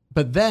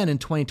 But then in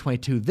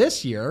 2022,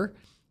 this year,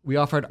 we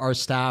offered our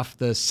staff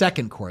the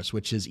second course,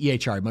 which is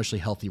EHR,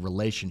 Emotionally Healthy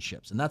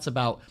Relationships. And that's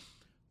about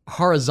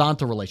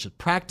horizontal relationships,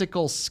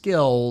 practical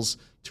skills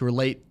to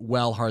relate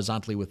well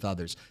horizontally with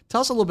others.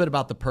 Tell us a little bit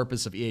about the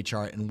purpose of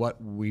EHR and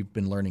what we've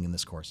been learning in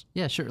this course.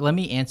 Yeah, sure. Let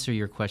me answer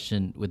your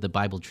question with the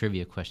Bible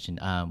trivia question.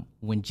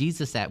 When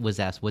Jesus was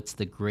asked, what's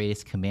the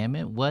greatest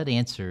commandment? What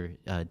answer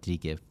did he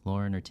give?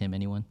 Lauren or Tim,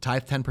 anyone?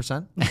 Tithe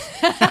 10%?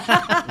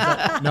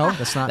 No,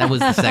 that's not. That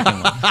was the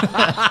second one.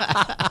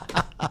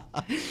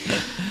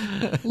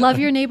 Love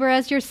your neighbor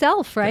as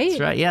yourself, right?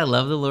 That's right. Yeah,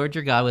 love the Lord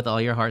your God with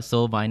all your heart,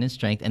 soul, mind, and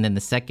strength. And then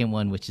the second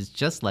one, which is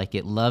just like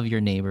it, love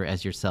your neighbor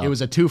as yourself. It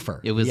was a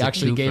twofer. He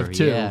actually gave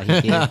two. Yeah,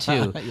 he gave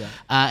two.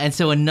 And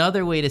so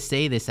another way to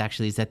say this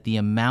actually is that the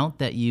amount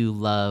that you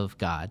love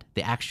God,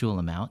 the actual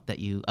amount that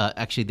you,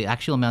 the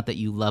actual amount that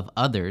you love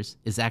others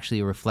is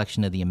actually a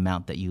reflection of the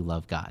amount that you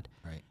love God.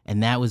 Right.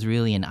 And that was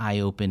really an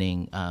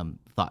eye-opening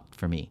thought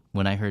for me.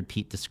 When I heard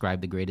Pete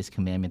describe the greatest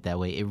commandment that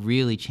way, it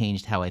really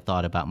changed how I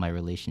thought about my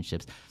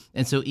relationships.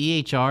 And so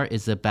EHR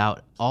is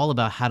all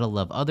about how to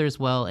love others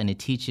well, and it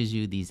teaches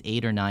you these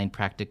 8 or 9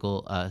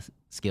 practical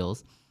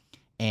skills,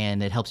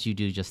 and it helps you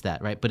do just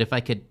that, right? But if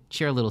I could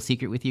share a little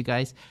secret with you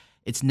guys,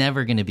 it's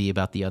never going to be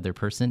about the other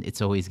person.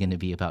 It's always going to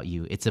be about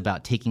you. It's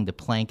about taking the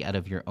plank out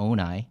of your own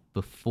eye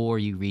before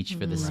you reach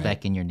for the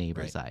speck in your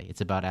neighbor's eye.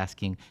 It's about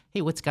asking,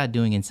 hey, what's God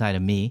doing inside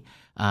of me?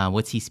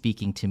 What's he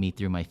speaking to me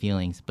through my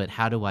feelings? But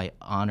how do I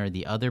honor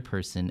the other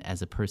person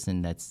as a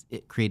person that's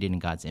created in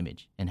God's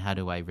image? And how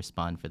do I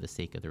respond for the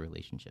sake of the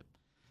relationship?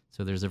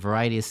 So there's a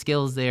variety of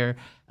skills there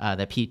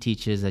that Pete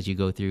teaches as you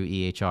go through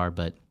EHR,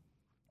 but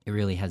it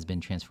really has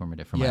been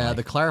transformative for my life. Yeah,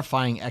 the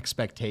clarifying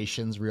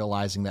expectations,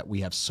 realizing that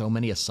we have so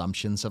many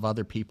assumptions of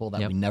other people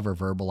that we never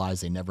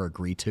verbalize, they never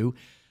agree to.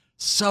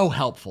 So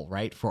helpful,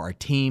 right, for our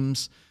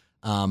teams.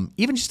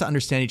 Even just to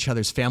understand each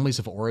other's families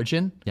of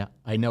origin. Yeah.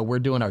 I know we're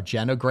doing our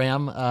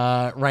genogram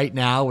right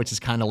now, which is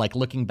kind of like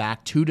looking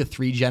back 2 to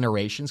 3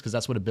 generations, because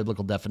that's what a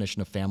biblical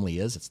definition of family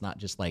is. It's not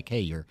just like,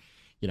 hey, your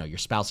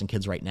spouse and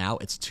kids right now.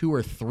 It's 2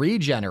 or 3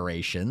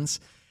 generations.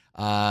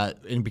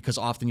 And because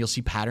often you'll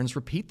see patterns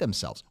repeat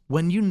themselves.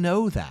 When you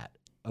know that,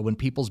 when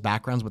people's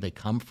backgrounds, where they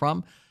come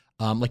from,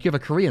 like you have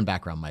a Korean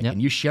background, Mike,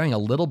 and you sharing a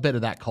little bit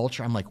of that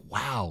culture, I'm like,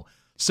 wow,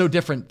 so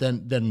different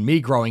than me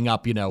growing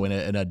up, in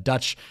a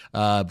Dutch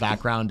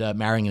background,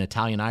 marrying an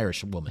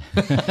Italian-Irish woman.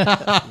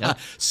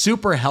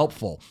 Super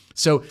helpful.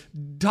 So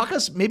talk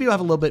us, maybe we'll have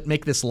a little bit,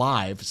 make this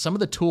live, some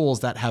of the tools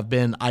that have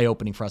been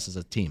eye-opening for us as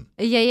a team.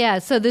 Yeah.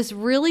 So this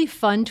really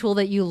fun tool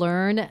that you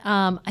learn,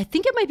 I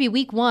think it might be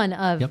week 1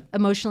 of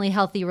Emotionally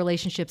Healthy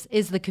Relationships,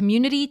 is the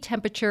community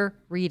temperature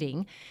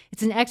reading.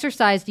 It's an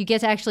exercise. You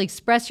get to actually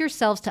express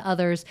yourselves to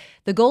others.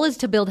 The goal is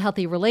to build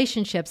healthy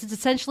relationships. It's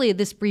essentially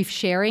this brief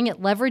sharing.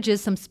 It leverages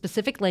some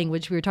specific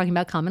language. We were talking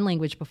about common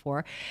language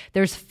before.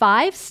 There's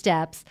 5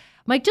 steps.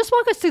 Mike, just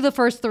walk us through the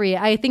first 3.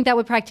 I think that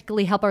would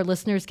practically help our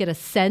listeners get a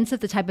sense of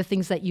the type of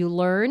things that you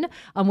learn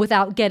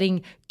without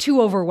getting too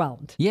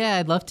overwhelmed. Yeah,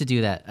 I'd love to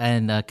do that.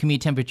 And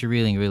community temperature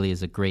reading really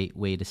is a great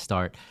way to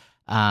start.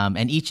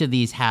 And each of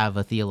these have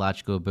a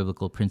theological,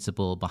 biblical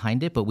principle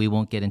behind it, but we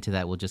won't get into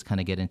that. We'll just kind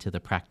of get into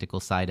the practical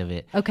side of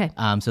it. Okay.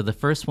 So the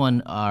first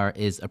one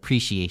is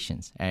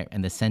appreciations, right?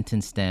 And the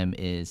sentence stem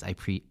is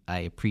I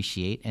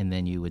appreciate, and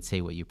then you would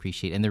say what you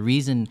appreciate. And the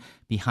reason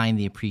behind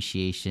the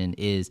appreciation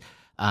is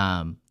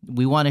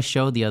we want to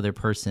show the other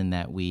person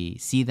that we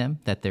see them,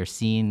 that they're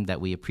seen,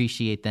 that we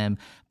appreciate them.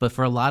 But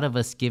for a lot of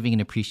us, giving an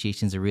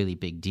appreciation is a really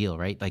big deal,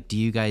 right? Like, do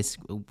you guys,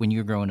 when you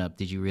were growing up,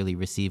 did you really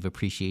receive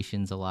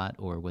appreciations a lot,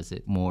 or was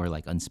it more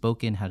like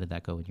unspoken? How did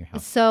that go in your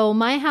house? So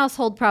my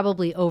household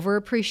probably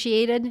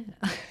overappreciated.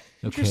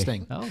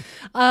 Interesting.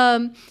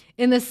 Oh.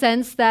 in the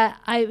sense that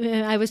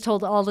I was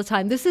told all the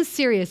time, this is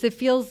serious. It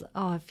feels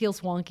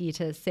wonky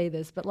to say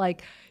this, but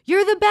like,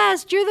 you're the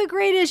best, you're the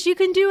greatest, you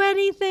can do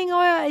anything.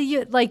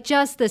 Like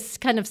just this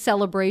kind of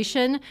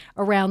celebration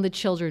around the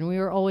children. We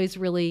were always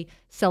really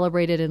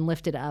celebrated and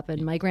lifted up.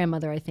 And my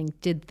grandmother, I think,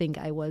 did think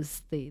I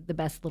was the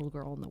best little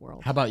girl in the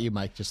world. How about you,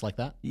 Mike? Just like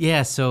that?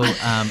 Yeah, so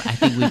I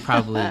think we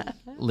probably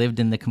lived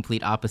in the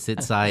complete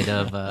opposite side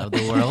of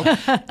the world.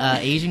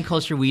 Asian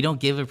culture, we don't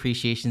give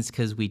appreciations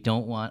because we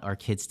don't want our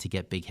kids to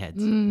get big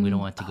heads. We don't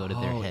want to go to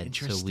their head.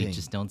 So we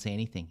just don't say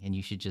anything, and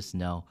you should just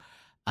know.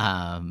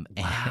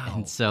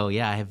 And so,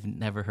 yeah, I have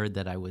never heard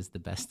that I was the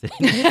best at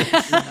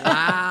it.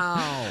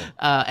 Wow.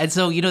 And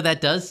so,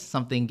 that does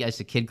something as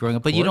a kid growing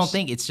up, but you don't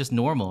think it's just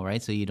normal,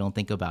 right? So you don't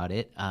think about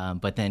it.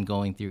 But then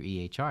going through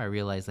EHR, I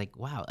realized like,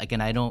 wow, like,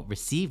 and I don't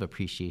receive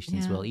appreciation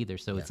as well either.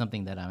 So it's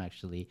something that I'm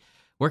actually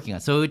working on.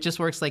 So it just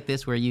works like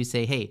this, where you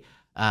say, hey,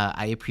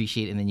 I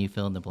appreciate, and then you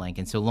fill in the blank.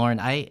 And so, Lauren,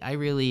 I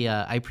really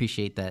I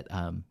appreciate that,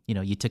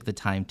 you took the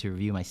time to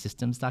review my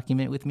systems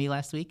document with me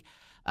last week.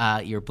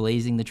 You're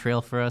blazing the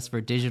trail for us for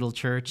Digital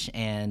Church,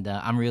 and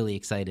I'm really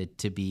excited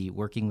to be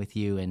working with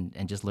you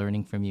and just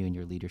learning from you and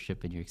your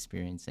leadership and your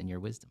experience and your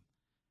wisdom.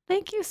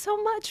 Thank you so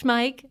much,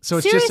 Mike. So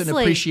it's Seriously. just an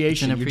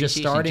appreciation. You're just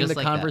starting just the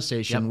like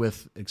conversation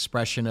with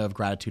expression of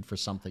gratitude for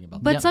something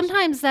about But them.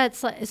 sometimes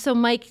that's so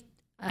Mike,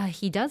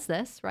 he does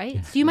this,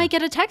 right? So you might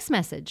get a text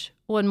message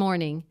one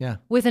morning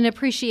with an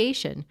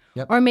appreciation,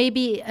 or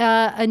maybe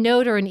a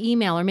note or an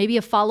email, or maybe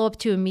a follow-up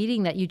to a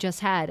meeting that you just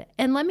had.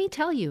 And let me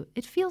tell you,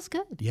 it feels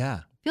good.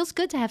 Yeah. Feels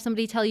good to have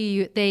somebody tell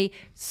you they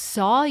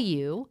saw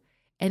you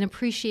and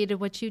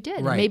appreciated what you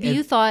did. Right. Maybe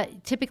you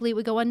thought typically it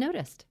would go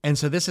unnoticed. And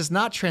so this is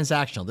not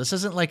transactional. This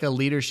isn't like a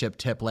leadership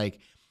tip like,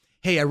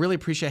 hey, I really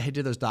appreciate how you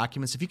did those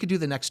documents. If you could do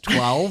the next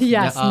 12 by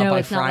it's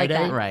Friday. not like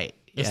that. Right.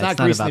 It's not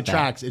greasing the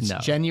tracks. It's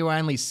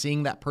genuinely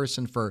seeing that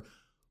person for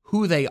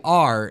who they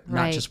are,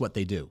 not just what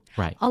they do.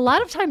 Right. A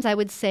lot of times I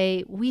would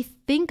say we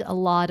think a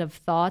lot of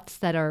thoughts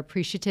that are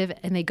appreciative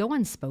and they go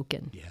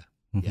unspoken. Yeah.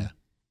 Mm-hmm. Yeah.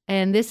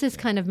 And this is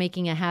kind of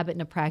making a habit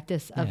and a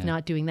practice of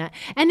not doing that.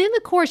 And in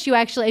the course, you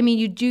actually,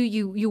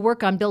 you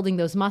work on building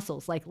those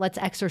muscles. Like, let's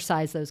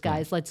exercise those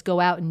guys. Let's go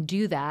out and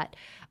do that.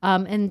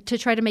 And to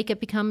try to make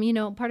it become,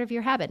 part of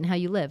your habit and how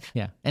you live.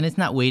 Yeah. And it's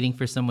not waiting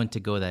for someone to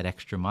go that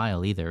extra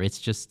mile either. It's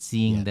just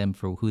seeing them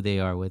for who they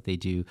are, what they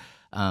do.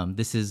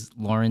 This is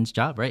Lauren's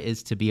job, right?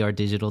 Is to be our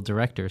digital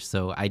director.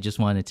 So I just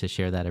wanted to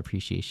share that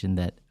appreciation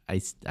that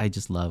I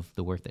just love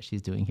the work that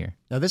she's doing here.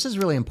 Now, this is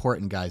really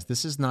important, guys.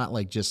 This is not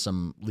like just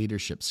some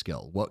leadership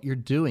skill. What you're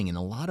doing in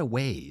a lot of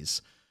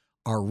ways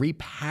are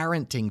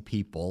reparenting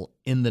people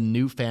in the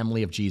new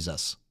family of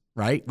Jesus,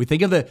 right? We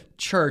think of the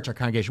church, our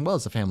congregation, well,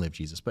 it's the family of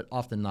Jesus, but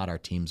often not our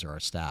teams or our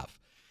staff.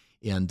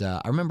 And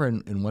I remember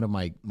in one of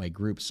my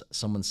groups,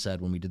 someone said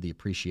when we did the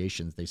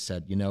appreciations, they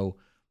said,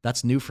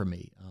 that's new for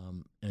me.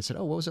 And I said,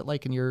 oh, what was it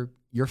like in your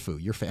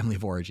food, your family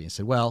of origin? He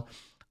said, well,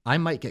 I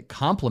might get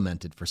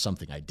complimented for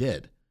something I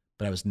did,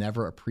 but I was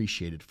never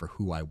appreciated for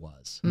who I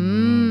was.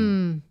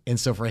 And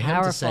so for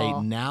him to say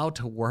now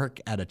to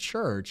work at a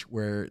church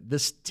where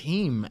this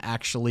team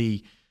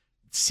actually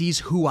sees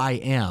who I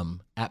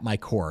am at my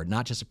core,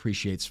 not just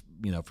appreciates,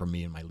 for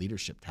me and my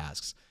leadership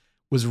tasks,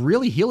 was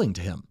really healing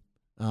to him.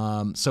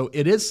 So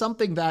it is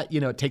something that,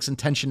 it takes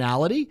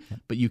intentionality,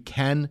 but you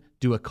can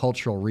do a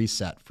cultural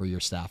reset for your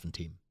staff and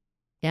team.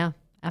 Yeah,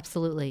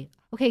 absolutely.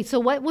 Okay, so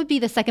what would be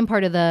the second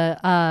part of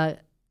the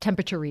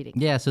temperature reading?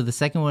 Yeah, so the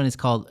second one is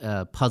called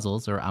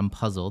Puzzles, or I'm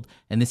Puzzled.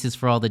 And this is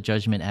for all the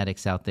judgment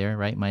addicts out there,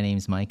 right? My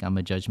name's Mike. I'm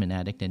a judgment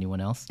addict. Anyone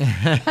else?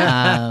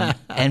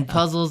 And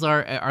puzzles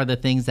are the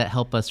things that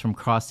help us from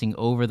crossing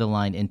over the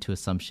line into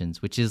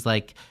assumptions, which is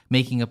like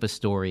making up a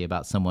story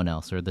about someone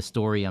else, or the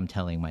story I'm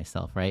telling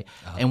myself, right?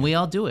 Okay. And we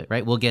all do it,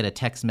 right? We'll get a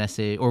text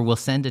message, or we'll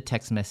send a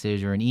text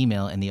message or an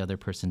email, and the other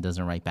person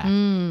doesn't write back.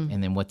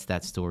 And then what's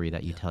that story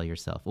that you tell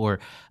yourself? Or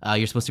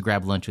you're supposed to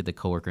grab lunch with a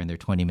coworker, and they're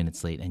 20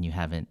 minutes late, and you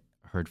haven't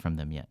heard from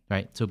them yet,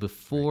 right? So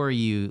before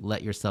you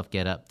let yourself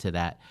get up to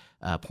that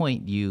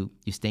point, you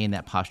stay in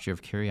that posture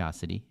of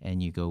curiosity,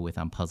 and you go with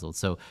I'm puzzled.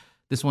 So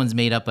this one's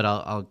made up, but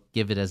I'll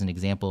give it as an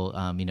example.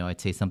 I'd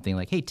say something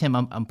like, hey, Tim,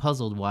 I'm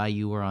puzzled why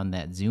you were on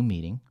that Zoom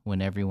meeting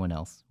when everyone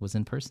else was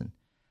in person.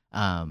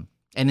 And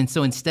then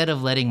so instead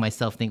of letting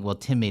myself think, well,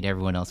 Tim made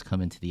everyone else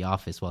come into the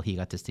office while he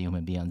got to stay home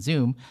and be on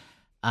Zoom,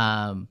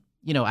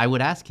 I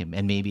would ask him,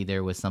 and maybe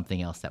there was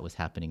something else that was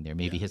happening there.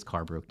 Maybe his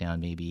car broke down.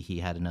 Maybe he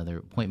had another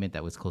appointment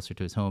that was closer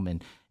to his home,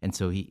 and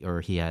so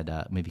he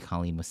had maybe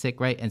Colleen was sick,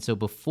 right? And so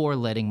before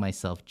letting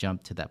myself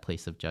jump to that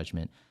place of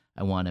judgment,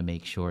 I want to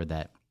make sure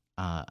that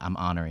I'm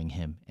honoring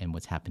him and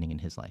what's happening in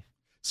his life.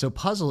 So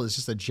puzzle is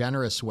just a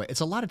generous way. It's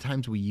a lot of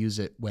times we use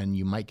it when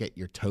you might get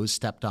your toes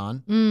stepped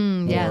on,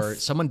 or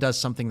someone does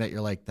something that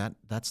you're like,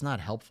 that's not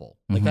helpful.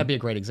 Like that'd be a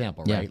great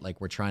example, right? Like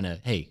we're trying to,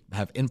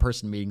 have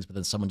in-person meetings, but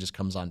then someone just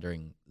comes on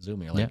during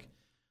Zoom and you're like,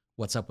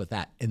 what's up with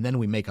that? And then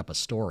we make up a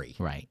story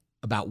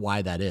about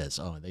why that is.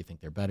 Oh, they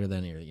think they're better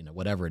than, or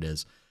whatever it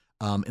is.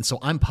 And so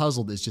I'm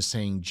puzzled is just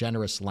saying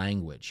generous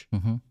language.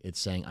 It's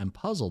saying I'm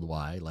puzzled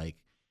why, like,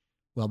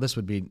 Well, this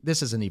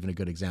isn't even a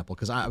good example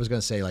because I was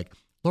going to say like,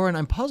 Lauren,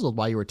 I'm puzzled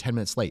why you were 10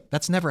 minutes late.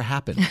 That's never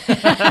happened.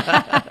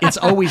 It's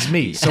always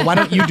me. So why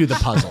don't you do the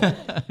puzzle?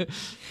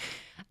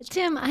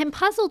 Tim, I'm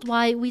puzzled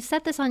why we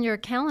set this on your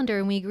calendar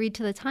and we agreed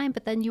to the time,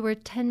 but then you were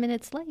 10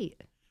 minutes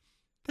late.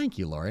 Thank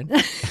you, Lauren.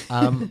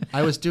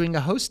 I was doing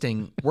a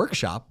hosting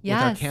workshop with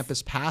our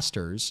campus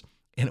pastors,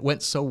 and it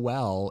went so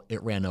well,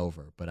 it ran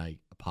over. But I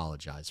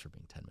apologize for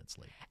being 10 minutes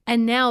late.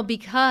 And now,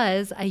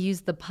 because I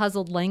use the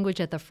puzzled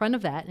language at the front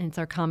of that, and it's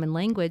our common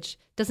language,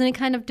 doesn't it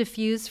kind of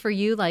diffuse for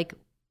you? Like,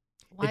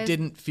 it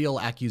didn't feel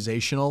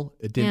accusational.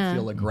 It didn't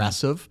feel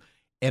aggressive.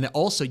 And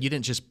also, you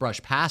didn't just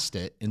brush past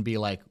it and be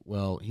like,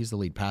 well, he's the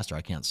lead pastor.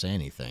 I can't say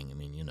anything. I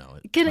mean,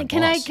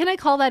 Can I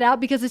call that out?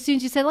 Because as soon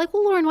as you said, like,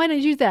 well, Lauren, why don't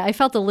you do that? I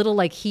felt a little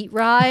like heat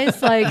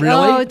rise. Like,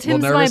 really? Oh,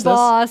 Tim's my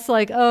boss.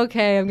 Like,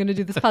 okay, I'm going to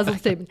do this puzzle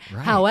statement.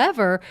 Right.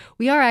 However,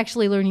 we are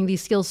actually learning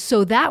these skills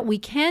so that we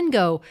can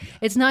go.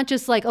 It's not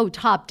just like, oh,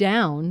 top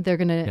down.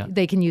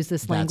 They can use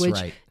this language.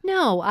 That's right.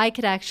 No, I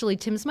could actually,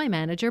 Tim's my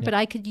manager, but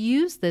I could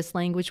use this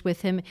language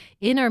with him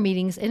in our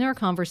meetings, in our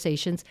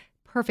conversations.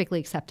 Perfectly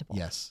acceptable.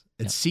 Yes.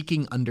 It's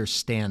seeking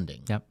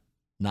understanding. Yep.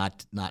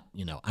 Not,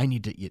 I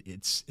need to,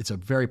 it's a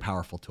very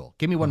powerful tool.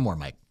 Give me one more,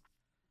 Mike.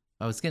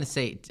 I was going to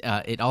say,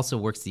 it also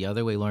works the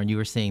other way, Lauren. You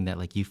were saying that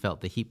like you felt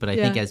the heat, but I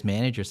think as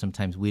managers,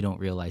 sometimes we don't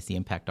realize the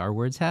impact our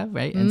words have,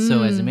 right? And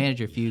so as a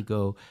manager, if you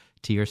go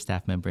to your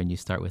staff member and you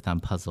start with, I'm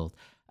puzzled,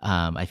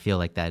 I feel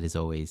like that is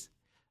always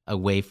a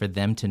way for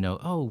them to know,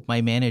 oh,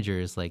 my manager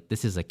is like,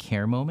 this is a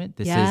care moment.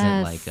 This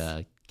isn't like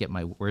a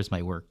where's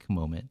my work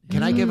moment.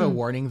 Can I give a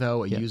warning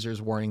though, a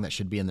user's warning that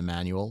should be in the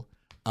manual?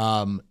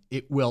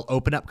 It will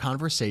open up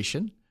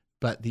conversation,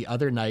 but the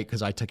other night,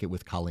 because I took it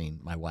with Colleen,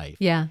 my wife.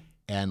 Yeah.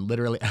 And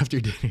literally after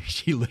dinner,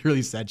 she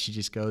literally said, she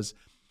just goes,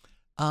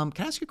 can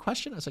I ask you a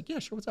question? I was like, yeah,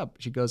 sure. What's up?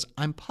 She goes,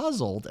 I'm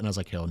puzzled. And I was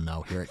like, oh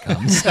no, here it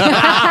comes.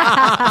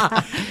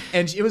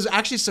 And it was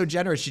actually so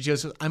generous. She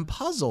goes, I'm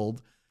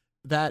puzzled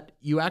that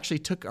you actually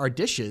took our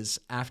dishes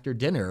after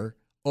dinner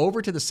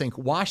over to the sink,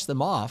 washed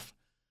them off,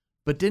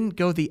 but didn't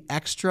go the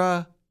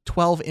extra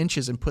 12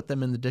 inches and put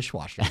them in the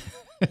dishwasher.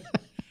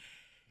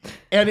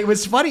 And it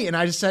was funny. And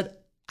I just said,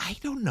 I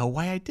don't know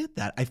why I did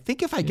that. I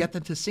think if I get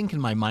them to sink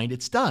in my mind,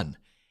 it's done.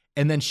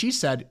 And then she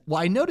said,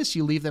 well, I notice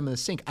you leave them in the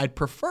sink. I'd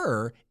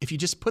prefer if you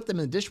just put them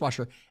in the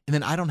dishwasher and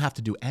then I don't have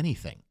to do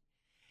anything.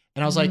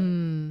 And I was like,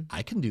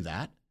 I can do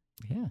that.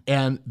 Yeah.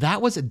 And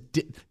that was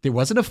there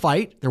wasn't a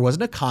fight. There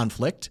wasn't a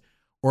conflict.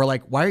 Or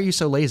like, why are you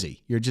so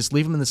lazy? You're just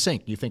leave them in the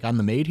sink. You think I'm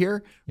the maid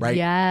here? Right?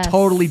 Yes.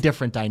 Totally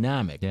different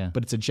dynamic. Yeah.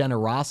 But it's a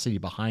generosity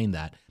behind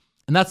that.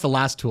 And that's the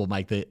last tool,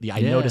 Mike, the I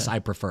notice, I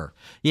prefer.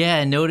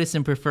 Yeah, notice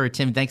and prefer.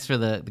 Tim, thanks for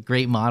the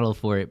great model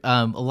for it.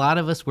 A lot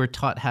of us were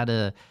taught how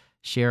to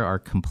share our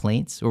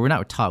complaints, or we're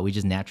not taught, we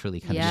just naturally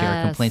kind of share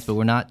our complaints, but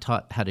we're not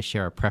taught how to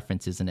share our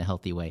preferences in a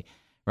healthy way,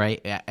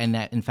 right? And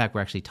that, in fact,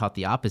 we're actually taught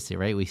the opposite,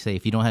 right? We say,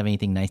 if you don't have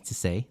anything nice to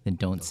say, then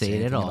don't say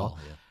it at all.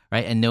 Yeah.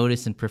 Right? And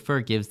notice and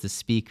prefer gives the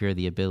speaker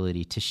the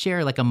ability to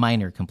share like a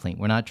minor complaint.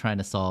 We're not trying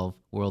to solve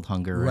world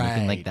hunger or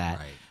anything like that,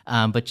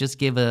 but just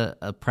give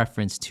a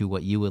preference to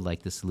what you would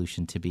like the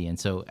solution to be. And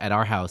so at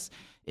our house,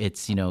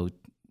 it's,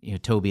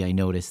 Toby, I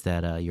noticed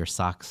that your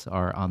socks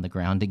are on the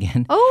ground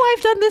again. Oh,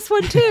 I've done this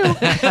one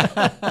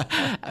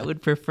too. I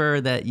would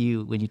prefer that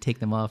when you take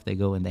them off, they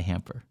go in the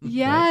hamper.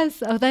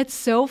 Yes. Right? Oh, that's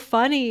so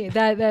funny.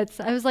 I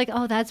was like,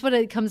 oh, that's what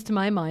it comes to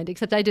my mind,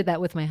 except I did that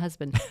with my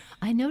husband.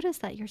 I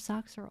noticed that your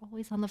socks are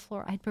always on the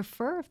floor. I'd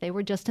prefer if they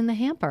were just in the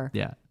hamper.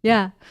 Yeah.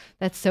 Yeah.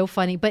 That's so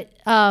funny. But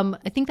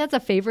I think that's a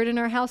favorite in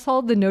our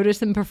household, the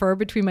notice and prefer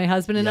between my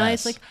husband and I.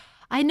 It's like,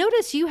 I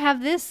notice you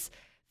have this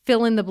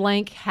fill in the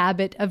blank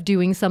habit of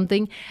doing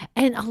something.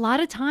 And a lot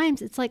of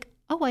times it's like,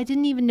 oh, I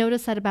didn't even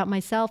notice that about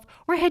myself,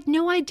 or I had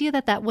no idea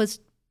that was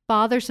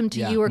bothersome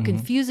to you or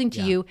confusing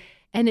to you.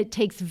 And it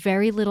takes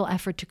very little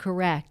effort to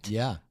correct.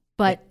 Yeah.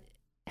 But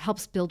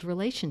helps build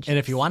relationships. And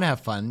if you want to have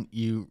fun,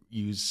 you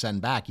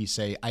send back, you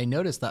say, I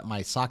noticed that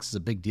my socks is a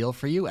big deal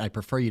for you, and I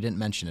prefer you didn't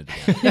mention it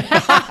again.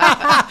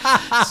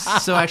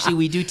 So actually,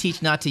 we do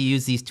teach not to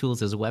use these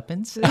tools as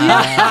weapons.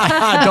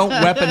 Don't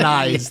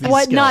weaponize these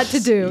what skills. Not to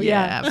do.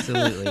 Yeah,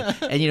 absolutely.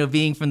 And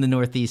being from the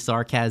Northeast,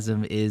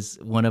 sarcasm is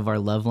one of our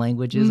love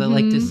languages, I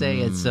like to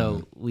say. And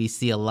so we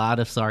see a lot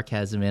of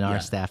sarcasm in our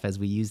staff as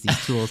we use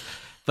these tools.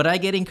 But I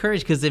get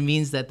encouraged because it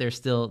means that they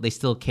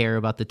still care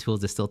about the tools.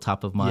 They're still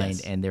top of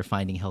mind, and they're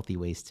finding healthy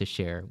ways to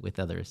share with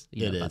others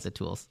about the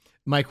tools.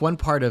 Mike, one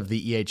part of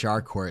the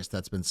EHR course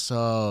that's been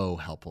so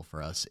helpful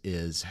for us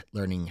is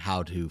learning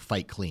how to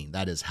fight clean.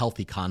 That is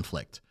healthy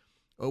conflict.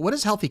 What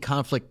does healthy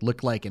conflict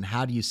look like, and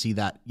how do you see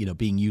that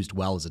being used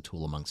well as a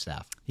tool among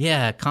staff?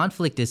 Yeah,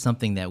 conflict is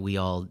something that we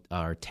all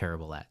are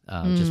terrible at.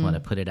 Just want to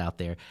put it out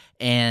there.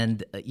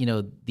 And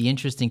the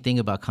interesting thing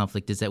about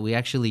conflict is that we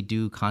actually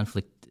do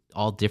conflict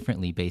all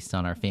differently based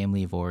on our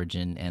family of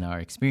origin and our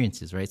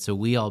experiences, right? So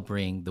we all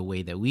bring the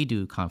way that we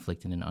do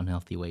conflict in an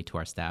unhealthy way to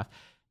our staff,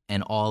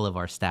 and all of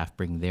our staff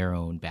bring their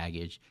own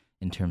baggage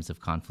in terms of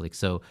conflict.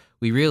 So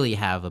we really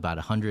have about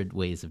 100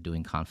 ways of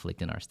doing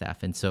conflict in our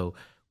staff. And so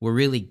we're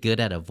really good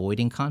at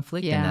avoiding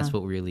conflict, and that's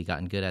what we've really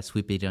gotten good at,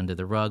 sweeping it under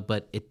the rug,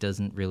 but it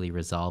doesn't really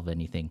resolve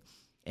anything.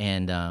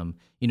 And,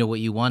 what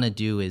you want to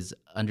do is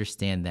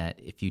understand that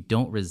if you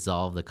don't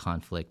resolve the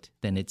conflict,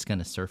 then it's going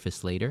to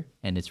surface later,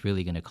 and it's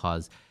really going to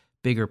cause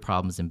bigger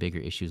problems and bigger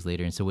issues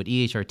later. And so what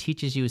EHR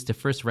teaches you is to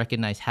first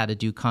recognize how to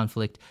do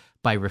conflict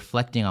by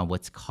reflecting on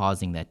what's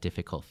causing that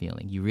difficult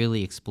feeling. You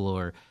really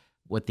explore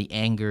what the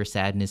anger,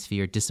 sadness,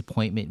 fear,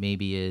 disappointment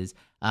maybe is,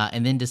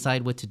 and then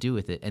decide what to do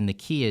with it. And the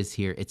key is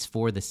here, it's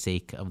for the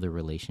sake of the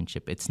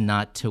relationship. It's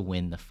not to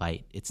win the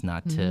fight. It's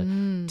not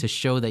to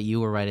show that you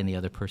were right and the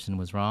other person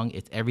was wrong.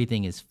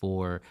 Everything is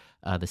for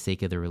the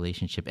sake of the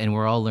relationship. And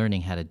we're all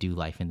learning how to do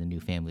life in the new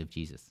family of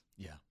Jesus.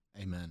 Yeah,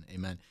 amen,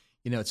 amen.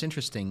 It's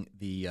interesting.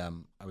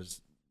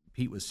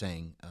 Pete was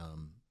saying,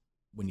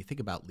 when you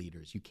think about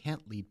leaders, you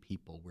can't lead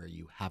people where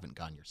you haven't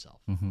gone yourself,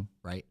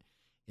 right?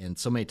 And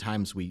so many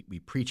times we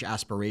preach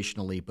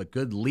aspirationally, but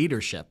good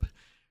leadership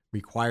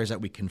requires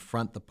that we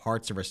confront the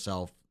parts of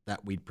ourselves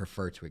that we'd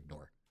prefer to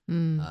ignore.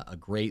 A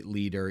great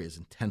leader is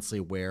intensely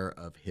aware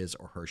of his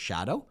or her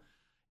shadow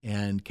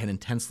and can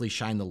intensely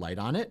shine the light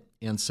on it.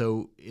 And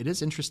so it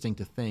is interesting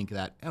to think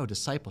that,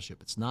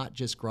 discipleship, it's not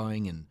just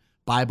growing in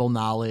Bible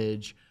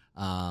knowledge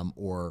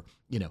or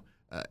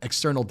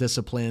external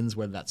disciplines,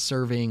 whether that's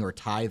serving or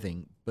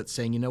tithing, but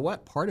saying,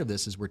 part of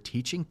this is we're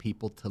teaching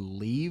people to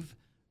leave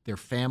their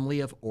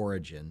family of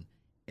origin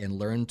and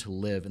learn to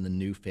live in the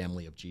new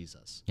family of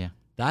Jesus. Yeah.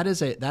 That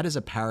is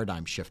a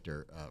paradigm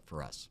shifter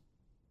for us.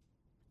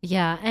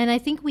 Yeah, and I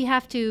think we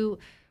have to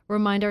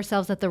remind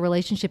ourselves that the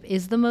relationship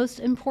is the most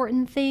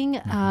important thing.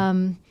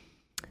 When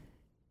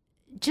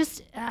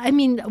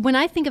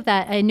I think of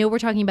that, I know we're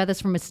talking about this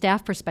from a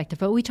staff perspective,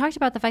 but we talked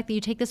about the fact that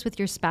you take this with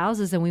your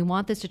spouses and we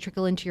want this to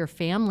trickle into your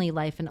family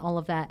life and all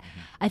of that.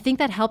 I think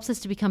that helps us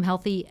to become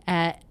healthy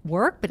at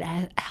work, but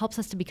it helps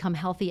us to become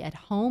healthy at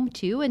home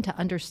too, and to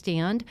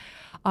understand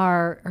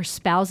our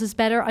spouses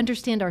better,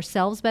 understand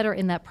ourselves better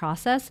in that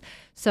process.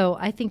 So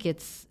I think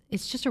it's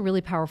just a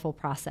really powerful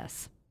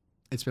process.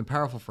 It's been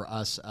powerful for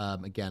us.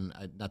 Again,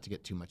 not to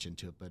get too much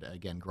into it, but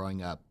again,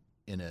 growing up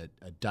in a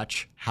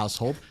Dutch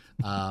household,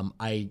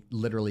 I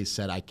literally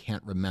said I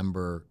can't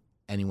remember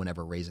anyone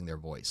ever raising their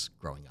voice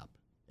growing up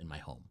in my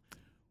home,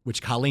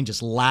 which Colleen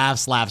just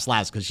laughs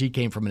because she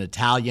came from an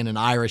Italian and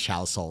Irish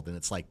household, and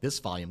it's like this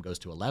volume goes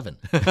to 11.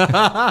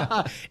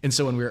 And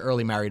so when we were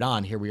early married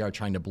on, here we are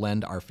trying to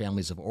blend our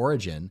families of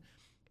origin.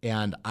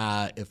 And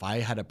if I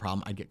had a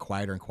problem, I'd get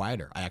quieter and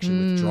quieter. I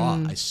actually withdraw.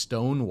 I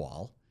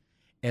stonewall.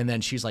 And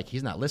then she's like,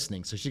 he's not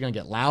listening, so she's going to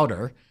get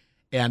louder.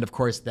 And of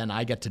course, then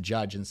I get to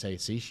judge and say,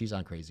 see, she's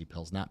on crazy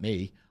pills, not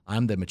me.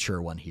 I'm the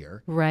mature one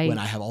here. Right. When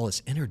I have all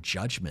this inner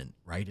judgment,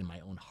 right, in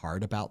my own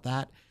heart about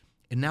that.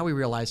 And now we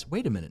realize,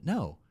 wait a minute,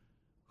 no.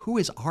 Who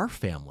is our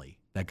family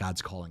that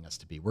God's calling us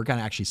to be? We're going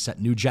to actually set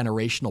new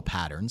generational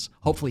patterns,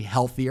 hopefully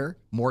healthier,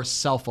 more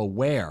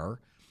self-aware,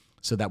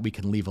 so that we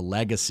can leave a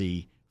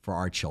legacy for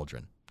our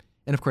children.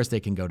 And of course, they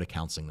can go to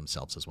counseling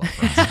themselves as well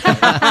for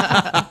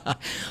us.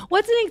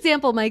 What's an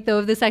example, Mike, though,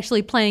 of this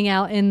actually playing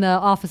out in the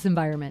office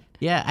environment?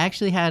 Yeah, I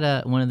actually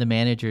had one of the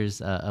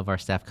managers of our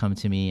staff come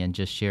to me and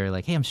just share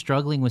like, hey, I'm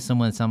struggling with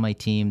someone that's on my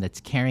team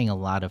that's carrying a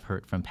lot of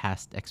hurt from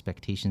past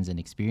expectations and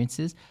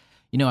experiences.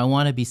 I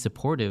want to be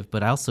supportive,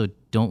 but I also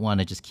don't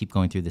want to just keep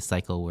going through this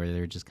cycle where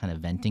they're just kind of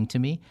venting to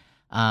me.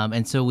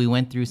 And so we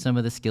went through some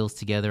of the skills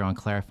together on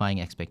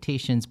clarifying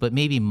expectations, but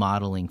maybe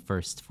modeling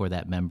first for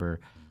that member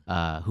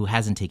who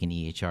hasn't taken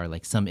EHR,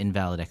 like some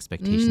invalid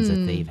expectations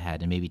that they've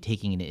had, and maybe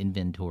taking an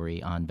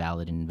inventory on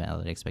valid and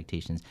invalid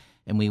expectations.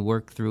 And we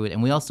work through it.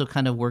 And we also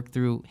kind of work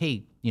through,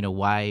 hey,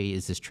 why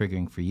is this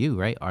triggering for you,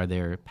 right? Are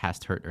there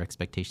past hurt or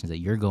expectations that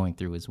you're going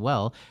through as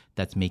well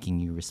that's making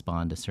you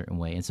respond a certain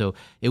way? And so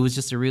it was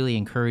just a really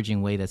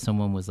encouraging way that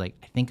someone was like,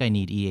 I think I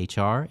need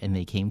EHR, and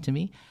they came to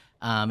me.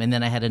 And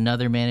then I had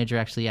another manager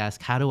actually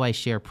ask, how do I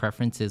share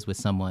preferences with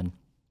someone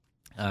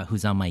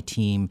who's on my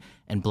team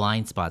and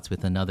blind spots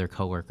with another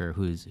coworker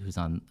who's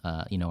on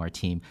our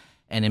team?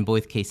 And in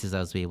both cases, I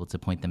was able to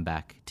point them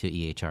back to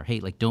EHR. Hey,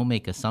 like, don't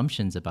make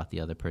assumptions about the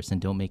other person.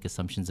 Don't make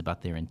assumptions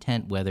about their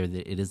intent, whether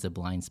it is a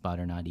blind spot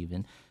or not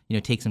even.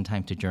 Take some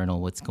time to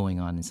journal what's going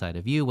on inside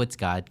of you. What's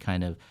God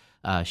kind of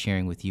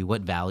sharing with you?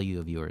 What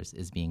value of yours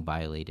is being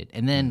violated?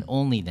 And then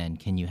only then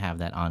can you have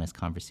that honest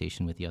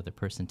conversation with the other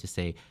person to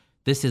say,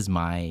 this is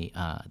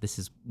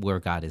where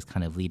God is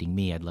kind of leading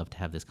me. I'd love to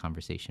have this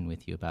conversation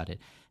with you about it.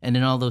 And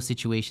in all those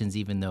situations,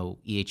 even though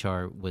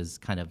EHR was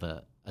kind of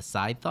a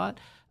side thought,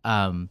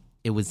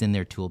 it was in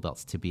their tool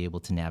belts to be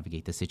able to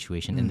navigate the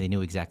situation, and they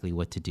knew exactly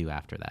what to do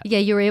after that. Yeah,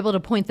 you were able to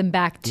point them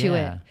back to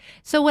it.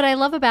 So what I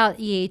love about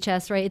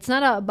EHS, right, it's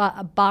not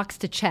a box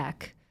to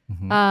check.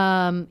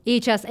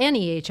 EHS and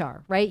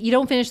EHR, right? You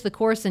don't finish the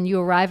course and you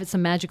arrive at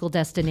some magical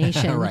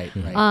destination. Right.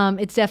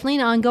 It's definitely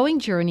an ongoing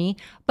journey,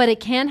 but it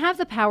can have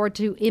the power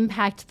to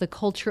impact the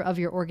culture of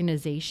your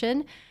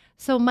organization.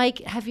 So,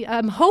 Mike,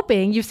 I'm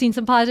hoping you've seen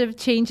some positive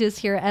changes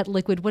here at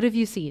Liquid. What have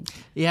you seen?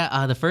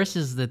 Yeah, the first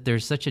is that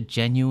there's such a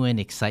genuine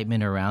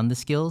excitement around the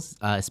skills,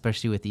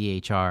 especially with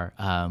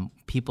EHR.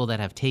 People that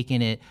have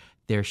taken it,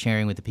 they're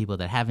sharing with the people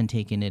that haven't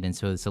taken it, and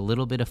so it's a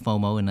little bit of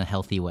FOMO in a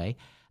healthy way.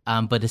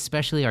 But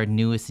especially our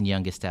newest and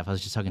youngest staff. I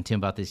was just talking to Tim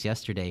about this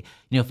yesterday.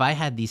 If I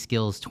had these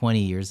skills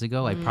 20 years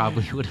ago, I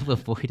probably would have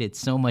avoided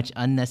so much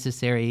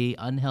unnecessary,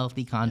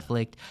 unhealthy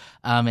conflict.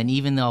 And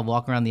even though I'll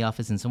walk around the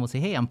office and someone will say,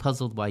 "Hey, I'm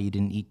puzzled why you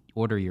didn't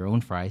order your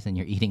own fries and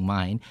you're eating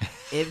mine,"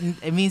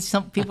 it means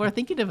some people are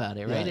thinking about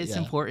it, right? It's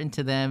important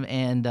to them.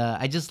 And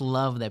I just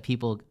love that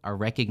people are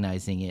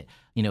recognizing it,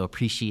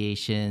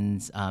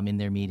 appreciations in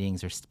their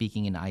meetings or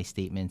speaking in I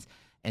statements.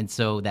 And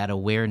so that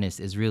awareness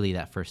is really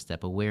that first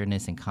step,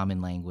 awareness and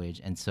common language.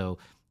 And so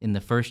in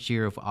the first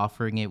year of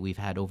offering it, we've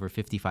had over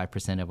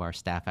 55% of our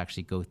staff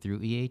actually go through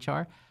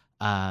EHR.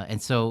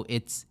 And so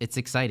it's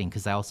exciting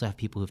because I also have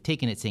people who've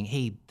taken it saying,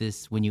 "Hey,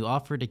 when you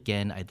offer it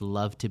again, I'd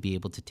love to be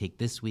able to take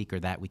this week or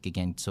that week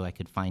again so I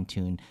could fine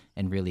tune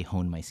and really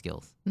hone my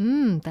skills."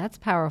 That's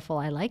powerful.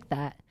 I like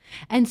that.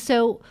 And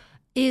so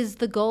is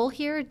the goal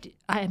here,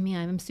 I'm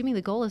assuming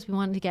the goal is we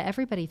want to get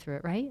everybody through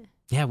it, right?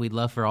 Yeah, we'd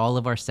love for all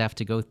of our staff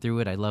to go through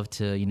it. I'd love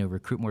to,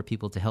 recruit more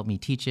people to help me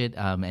teach it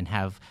and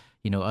have,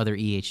 other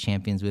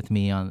champions with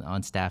me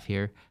on staff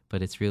here.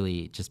 But it's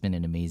really just been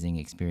an amazing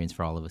experience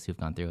for all of us who've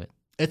gone through it.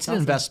 It's an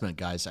investment,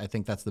 guys. I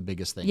think that's the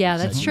biggest thing. Yeah,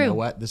 that's true. You know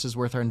what? This is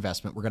worth our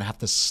investment. We're going to have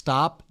to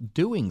stop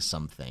doing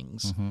some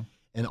things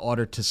in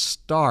order to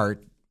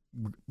start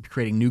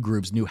creating new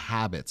groups, new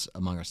habits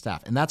among our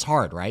staff. And that's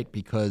hard, right?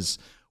 Because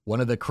one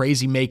of the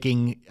crazy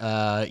making,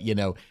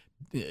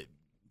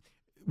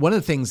 one of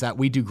the things that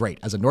we do great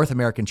as a North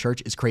American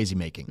church is crazy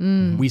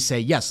making. We say,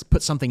 yes,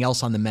 put something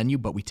else on the menu,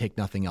 but we take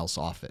nothing else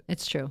off it.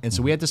 It's true. And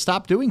so we had to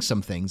stop doing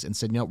some things and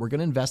said, we're going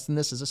to invest in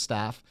this as a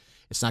staff.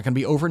 It's not going to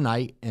be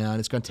overnight, and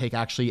it's going to take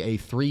actually a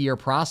 3-year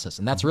process.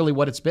 And that's really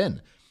what it's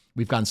been.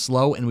 We've gone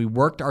slow, and we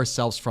worked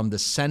ourselves from the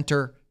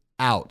center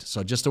out.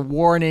 So just a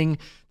warning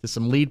to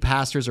some lead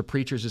pastors or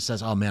preachers who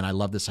says, "Oh man, I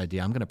love this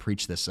idea. I'm going to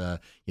preach this,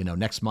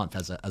 next month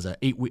as an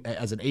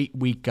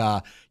 8-week,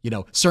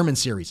 sermon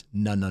series."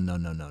 No.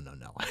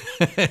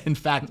 In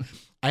fact,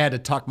 I had to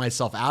talk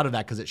myself out of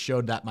that because it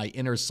showed that my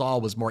inner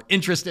Saul was more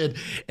interested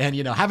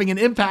in, having an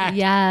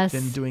impact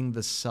than doing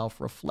the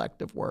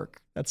self-reflective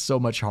work. That's so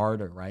much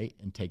harder, right?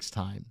 And takes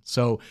time.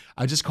 So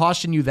I just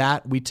caution you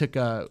that we took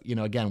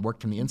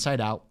worked from the inside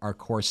out, our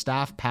core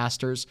staff,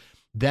 pastors,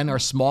 then our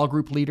small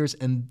group leaders,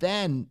 and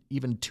then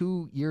even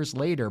 2 years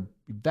later,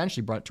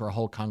 eventually brought it to our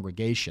whole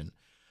congregation.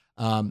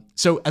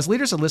 So as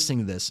leaders are listening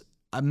to this,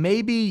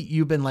 maybe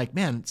you've been like,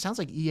 "Man, it sounds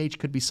like EH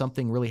could be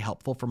something really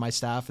helpful for my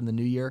staff in the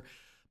new year."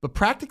 But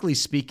practically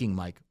speaking,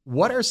 Mike,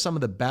 what are some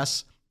of the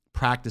best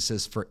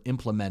practices for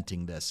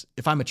implementing this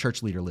if I'm a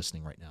church leader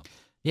listening right now?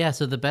 Yeah,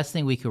 so the best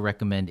thing we could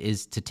recommend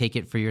is to take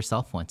it for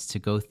yourself once, to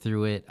go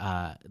through it,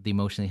 the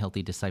Emotionally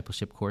Healthy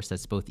Discipleship course.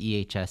 That's both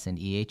EHS and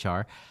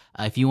EHR.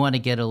 If you want to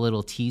get a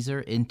little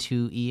teaser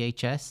into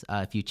EHS,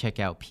 if you check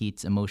out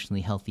Pete's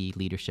Emotionally Healthy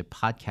Leadership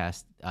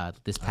podcast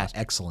this past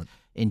excellent.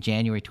 In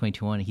January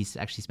 2021, he's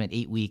actually spent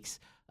 8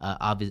 weeks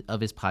of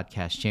his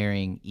podcast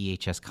sharing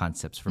EHS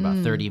concepts for about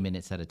 30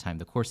 minutes at a time.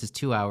 The course is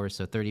 2 hours,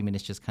 so 30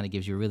 minutes just kind of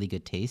gives you a really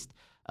good taste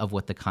of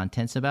what the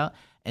content's about.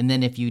 And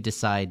then if you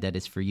decide that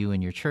it's for you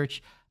and your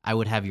church, I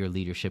would have your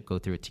leadership go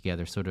through it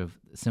together, sort of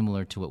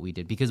similar to what we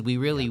did, because we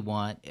really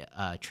want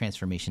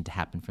transformation to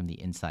happen from the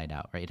inside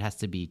out, right? It has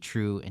to be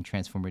true and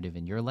transformative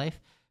in your life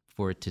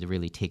for it to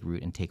really take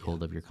root and take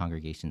hold of your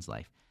congregation's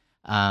life.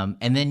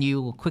 And then you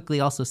will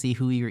quickly also see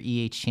who your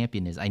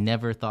champion is. I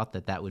never thought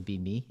that would be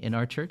me in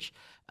our church,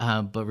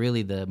 but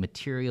really the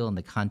material and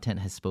the content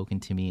has spoken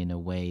to me in a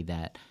way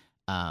that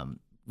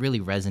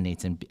really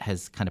resonates and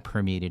has kind of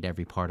permeated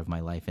every part of my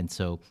life. And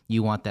so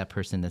you want that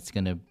person that's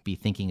going to be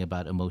thinking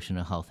about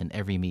emotional health in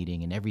every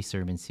meeting, in every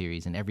sermon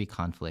series, in every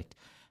conflict,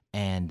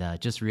 and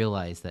just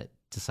realize that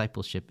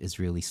discipleship is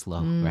really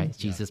slow, right?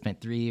 Jesus spent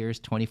 3 years,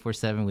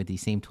 24/7 with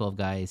these same 12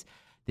 guys,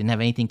 didn't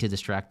have anything to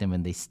distract them,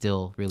 and they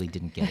still really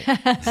didn't get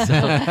it.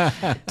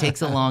 So it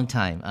takes a long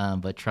time,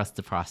 but trust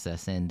the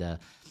process. And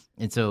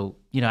so,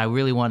 I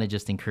really want to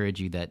just encourage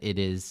you that it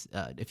is,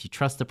 if you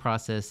trust the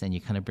process and you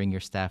kind of bring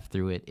your staff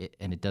through it,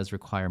 and it does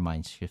require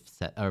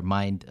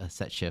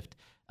mindset shift,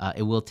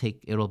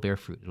 it'll bear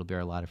fruit. It'll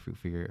bear a lot of fruit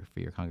for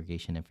your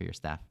congregation and for your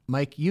staff.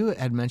 Mike, you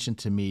had mentioned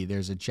to me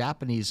there's a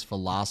Japanese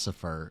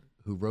philosopher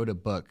who wrote a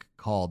book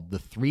called The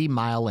 3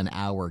 Mile an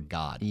Hour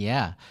God.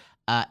 Yeah.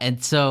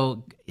 And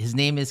so his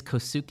name is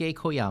Kosuke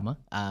Koyama,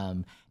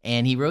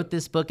 and he wrote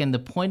this book, and the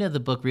point of the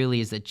book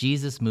really is that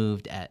Jesus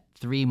moved at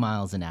 3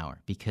 miles an hour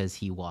because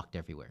he walked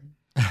everywhere.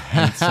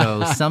 And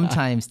so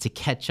sometimes to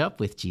catch up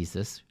with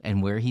Jesus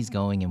and where he's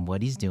going and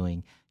what he's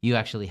doing, you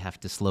actually have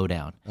to slow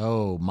down.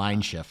 Oh,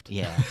 mind shift.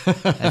 Yeah,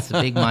 that's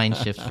a big mind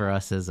shift for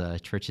us as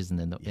churches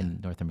in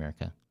North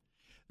America.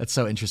 That's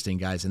so interesting,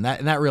 guys, and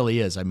that really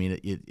is. I mean,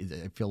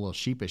 I feel a little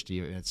sheepish to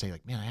you and say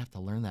like, man, I have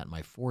to learn that in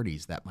my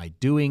 40s. That my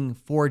doing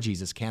for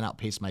Jesus can't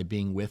outpace my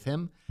being with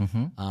Him.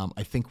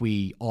 I think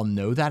we all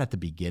know that at the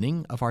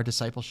beginning of our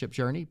discipleship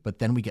journey, but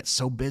then we get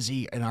so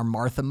busy in our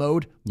Martha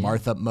mode.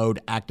 Martha mode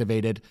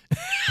activated.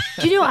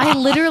 Do you know, I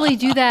literally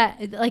do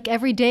that like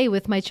every day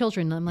with my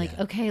children. I'm like,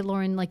 okay,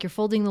 Lauren, like you're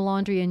folding the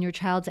laundry and your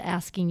child's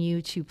asking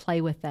you to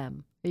play with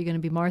them. Are you going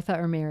to be Martha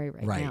or Mary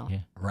right now?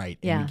 Right.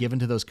 And we give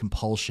into those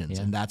compulsions,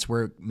 and that's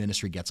where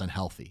ministry gets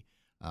unhealthy.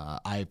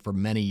 I, for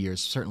many years,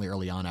 certainly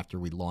early on after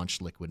we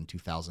launched Liquid in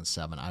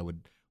 2007, I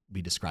would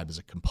be described as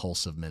a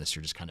compulsive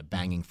minister, just kind of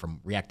banging from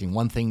reacting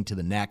one thing to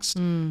the next,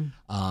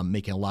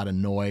 making a lot of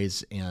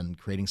noise and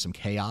creating some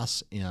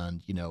chaos.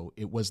 And,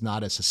 it was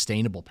not a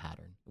sustainable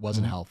pattern. It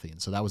wasn't healthy. And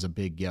so that was a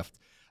big gift,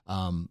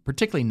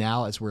 particularly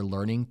now as we're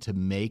learning to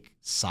make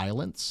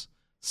silence,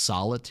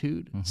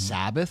 solitude,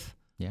 Sabbath,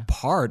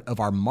 part of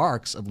our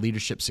marks of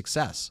leadership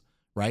success,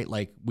 right?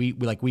 Like we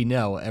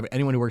know,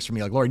 anyone who works for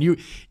me, like Lauren,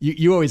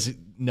 you always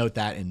note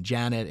that, and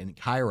Janet and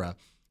Kyra,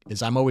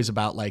 is I'm always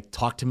about like,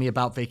 talk to me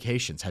about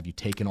vacations. Have you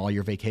taken all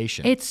your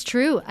vacation? It's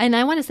true. And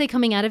I want to say,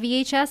 coming out of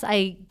EHS,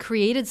 I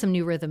created some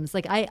new rhythms.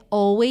 Like I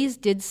always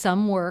did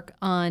some work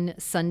on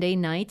Sunday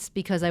nights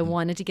because I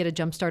wanted to get a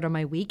jump start on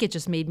my week. It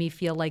just made me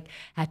feel like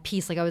at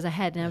peace, like I was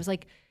ahead. And I was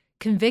like,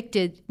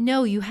 convicted,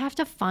 no, you have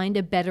to find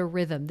a better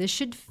rhythm. This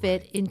should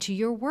fit into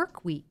your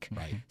work week.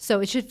 So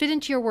it should fit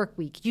into your work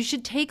week. You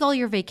should take all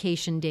your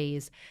vacation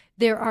days.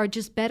 There are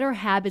just better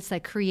habits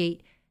that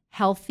create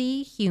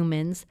healthy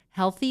humans,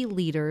 healthy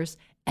leaders,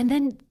 and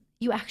then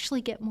you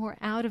actually get more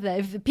out of that.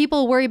 If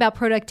people worry about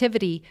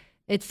productivity,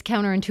 it's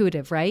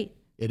counterintuitive, right?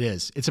 It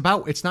is.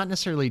 It's not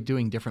necessarily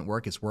doing different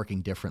work, it's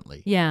working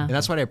differently. Yeah. And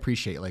that's what I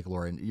appreciate. Like,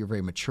 Lauren, you're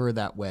very mature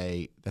that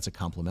way. That's a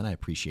compliment. I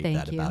appreciate Thank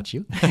that you. about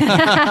you.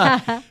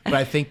 But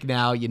I think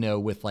now,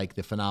 with like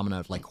the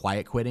phenomenon of like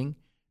quiet quitting,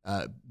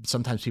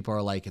 sometimes people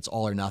are like, it's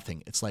all or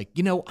nothing. It's like,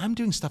 I'm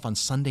doing stuff on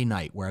Sunday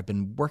night where I've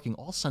been working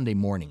all Sunday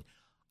morning.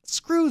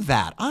 Screw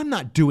that. I'm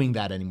not doing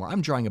that anymore.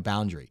 I'm drawing a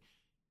boundary,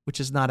 which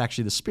is not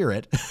actually the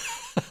spirit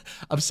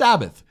of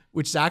Sabbath,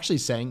 which is actually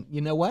saying,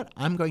 you know what?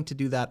 I'm going to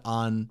do that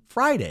on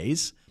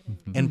Fridays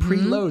and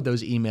preload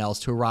those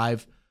emails to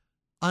arrive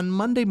on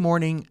Monday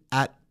morning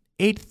at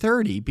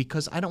 8:30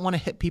 because I don't want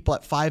to hit people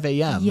at 5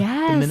 a.m. the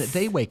minute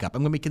they wake up.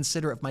 I'm going to be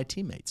considerate of my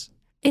teammates.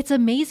 It's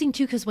amazing,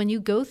 too, because when you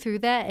go through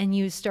that and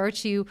you start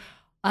to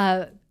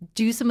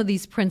do some of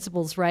these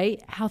principles,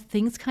 right, how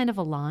things kind of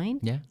align.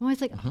 Yeah. I'm always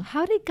like,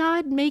 how did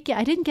God make it?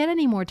 I didn't get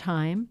any more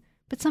time,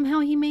 but somehow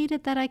He made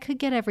it that I could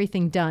get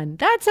everything done.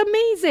 That's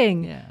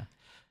amazing. Yeah.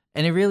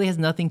 And it really has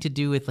nothing to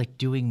do with like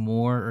doing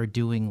more or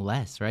doing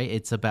less, right?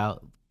 It's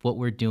about what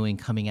we're doing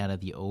coming out of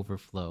the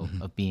overflow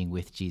of being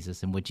with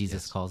Jesus and what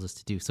Jesus calls us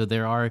to do. So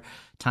there are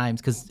times,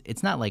 because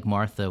it's not like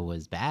Martha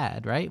was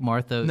bad, right?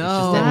 Martha, it's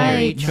just that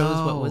Mary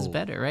chose what was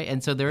better, right?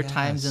 And so there are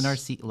times in our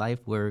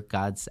life where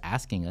God's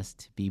asking us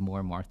to be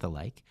more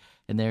Martha-like,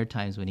 and there are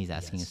times when He's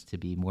asking us to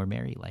be more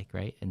Mary-like,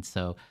 right? And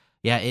so,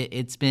 yeah,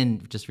 it's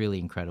been just really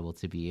incredible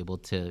to be able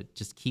to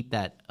just keep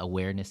that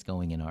awareness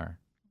going in our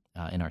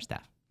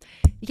staff.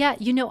 Yeah,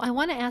 I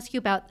want to ask you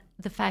about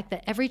the fact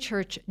that every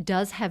church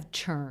does have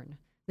churn.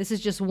 This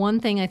is just one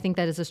thing I think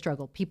that is a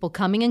struggle. People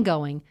coming and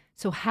going.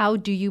 So how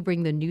do you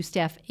bring the new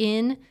staff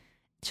in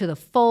to the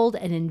fold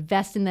and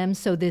invest in them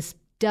so this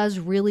does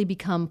really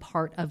become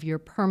part of your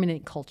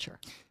permanent culture?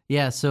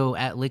 Yeah, so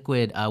at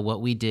Liquid,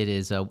 what we did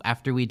is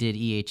after we did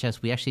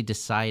EHS, we actually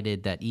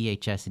decided that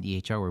EHS and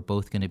EHR were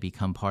both going to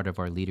become part of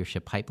our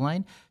leadership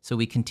pipeline. So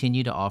we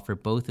continue to offer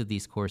both of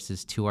these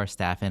courses to our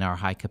staff and our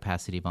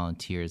high-capacity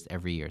volunteers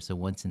every year. So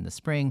once in the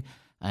spring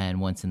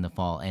and once in the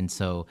fall. And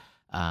so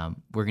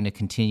we're going to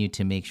continue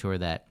to make sure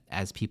that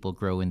as people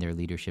grow in their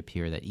leadership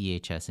here, that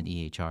EHS and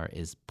EHR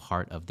is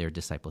part of their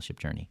discipleship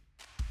journey.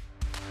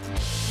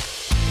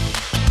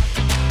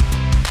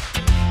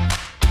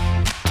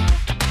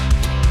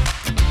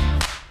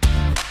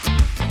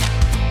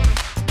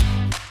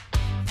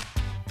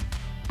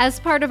 As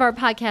part of our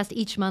podcast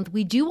each month,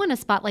 we do want to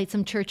spotlight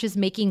some churches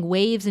making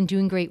waves and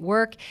doing great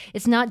work.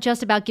 It's not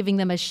just about giving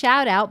them a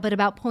shout out, but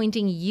about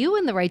pointing you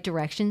in the right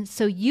direction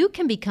so you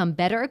can become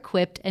better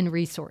equipped and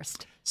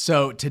resourced.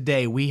 So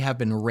today we have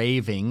been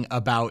raving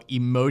about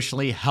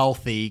emotionally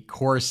healthy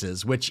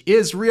courses, which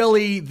is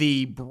really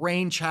the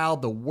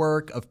brainchild, the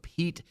work of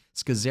Pete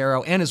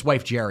Scazzaro and his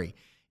wife, Jerry.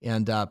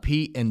 And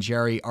Pete and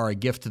Jerry are a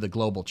gift to the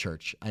global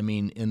church. I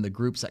mean, in the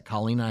groups that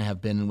Colleen and I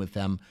have been in with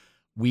them,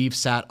 we've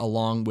sat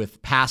along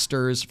with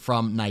pastors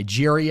from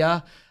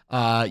Nigeria,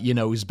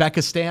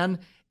 Uzbekistan,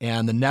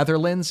 and the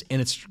Netherlands,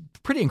 and it's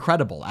pretty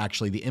incredible,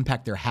 actually, the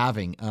impact they're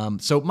having.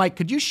 So, Mike,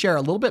 could you share a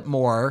little bit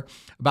more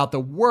about the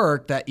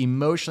work that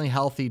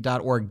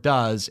emotionallyhealthy.org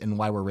does and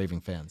why we're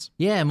raving fans?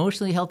 Yeah,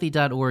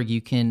 emotionallyhealthy.org.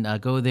 You can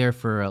go there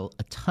for a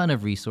ton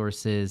of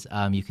resources.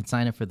 You can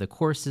sign up for the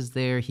courses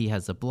there. He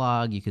has a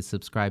blog. You can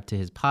subscribe to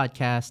his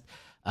podcast.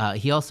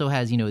 He also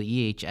has,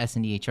 EHS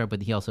and EHR,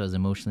 but he also has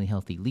emotionally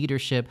healthy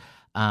leadership.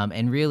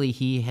 And really,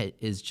 he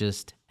is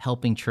just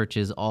helping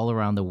churches all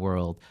around the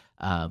world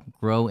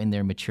grow in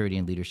their maturity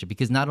and leadership.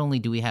 Because not only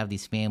do we have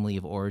these family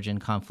of origin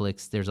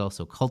conflicts, there's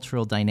also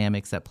cultural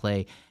dynamics at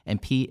play.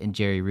 And Pete and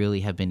Jerry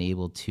really have been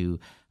able to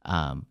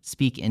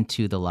speak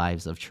into the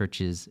lives of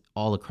churches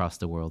all across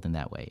the world in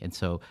that way. And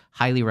so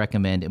highly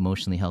recommend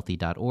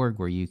emotionallyhealthy.org,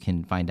 where you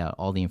can find out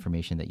all the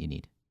information that you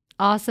need.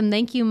 Awesome.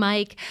 Thank you,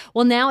 Mike.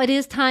 Well, now it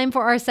is time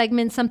for our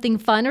segment, Something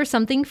Fun or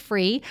Something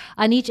Free.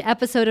 On each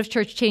episode of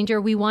Church Changer,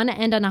 we want to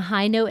end on a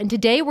high note. And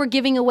today we're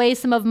giving away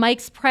some of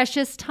Mike's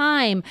precious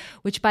time,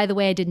 which, by the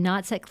way, I did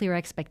not set clear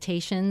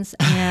expectations.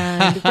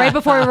 And right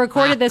before we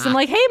recorded this, I'm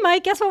like, hey,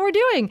 Mike, guess what we're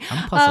doing?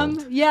 I'm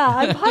puzzled.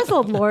 I'm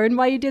puzzled, Lauren,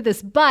 why you did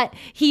this. But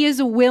he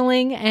is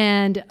willing.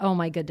 And oh,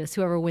 my goodness,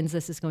 whoever wins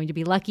this is going to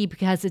be lucky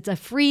because it's a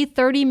free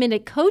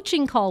 30-minute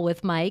coaching call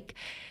with Mike.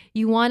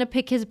 You want to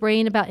pick his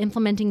brain about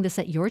implementing this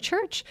at your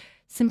church?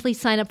 Simply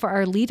sign up for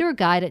our leader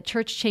guide at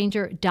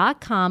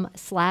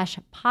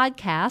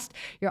churchchanger.com/podcast.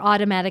 You're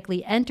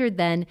automatically entered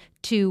then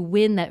to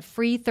win that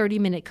free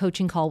 30-minute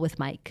coaching call with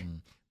Mike.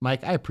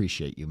 Mike, I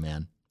appreciate you,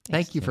 man.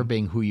 Thanks, Thank you for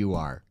being who you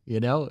are.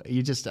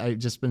 It's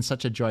just been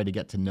such a joy to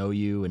get to know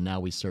you. And now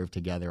we serve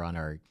together on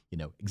our,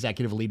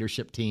 executive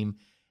leadership team.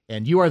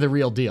 And you are the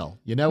real deal,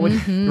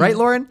 right,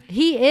 Lauren?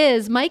 He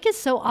is. Mike is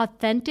so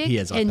authentic,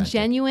 and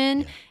genuine,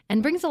 yeah,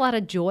 and brings a lot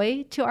of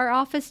joy to our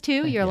office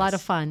too. You're a lot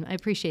of fun. I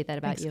appreciate that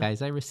about Thanks, you.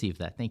 guys. I received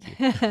that. Thank you.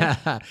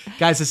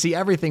 Guys, to see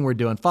everything we're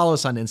doing, follow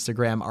us on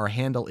Instagram. Our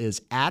handle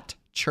is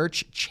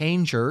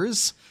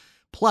 @ChurchChangers.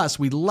 Plus,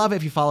 we'd love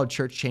if you followed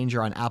Church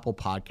Changer on Apple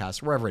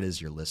Podcasts, wherever it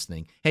is you're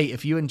listening. Hey,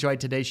 if you enjoyed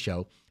today's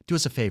show, do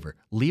us a favor.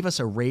 Leave us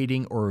a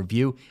rating or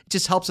review. It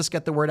just helps us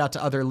get the word out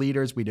to other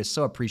leaders. We just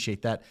so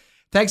appreciate that.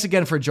 Thanks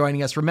again for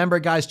joining us. Remember,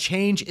 guys,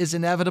 change is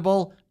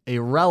inevitable.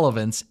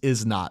 Irrelevance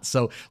is not.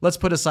 So let's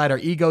put aside our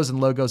egos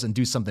and logos and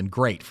do something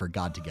great for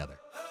God together.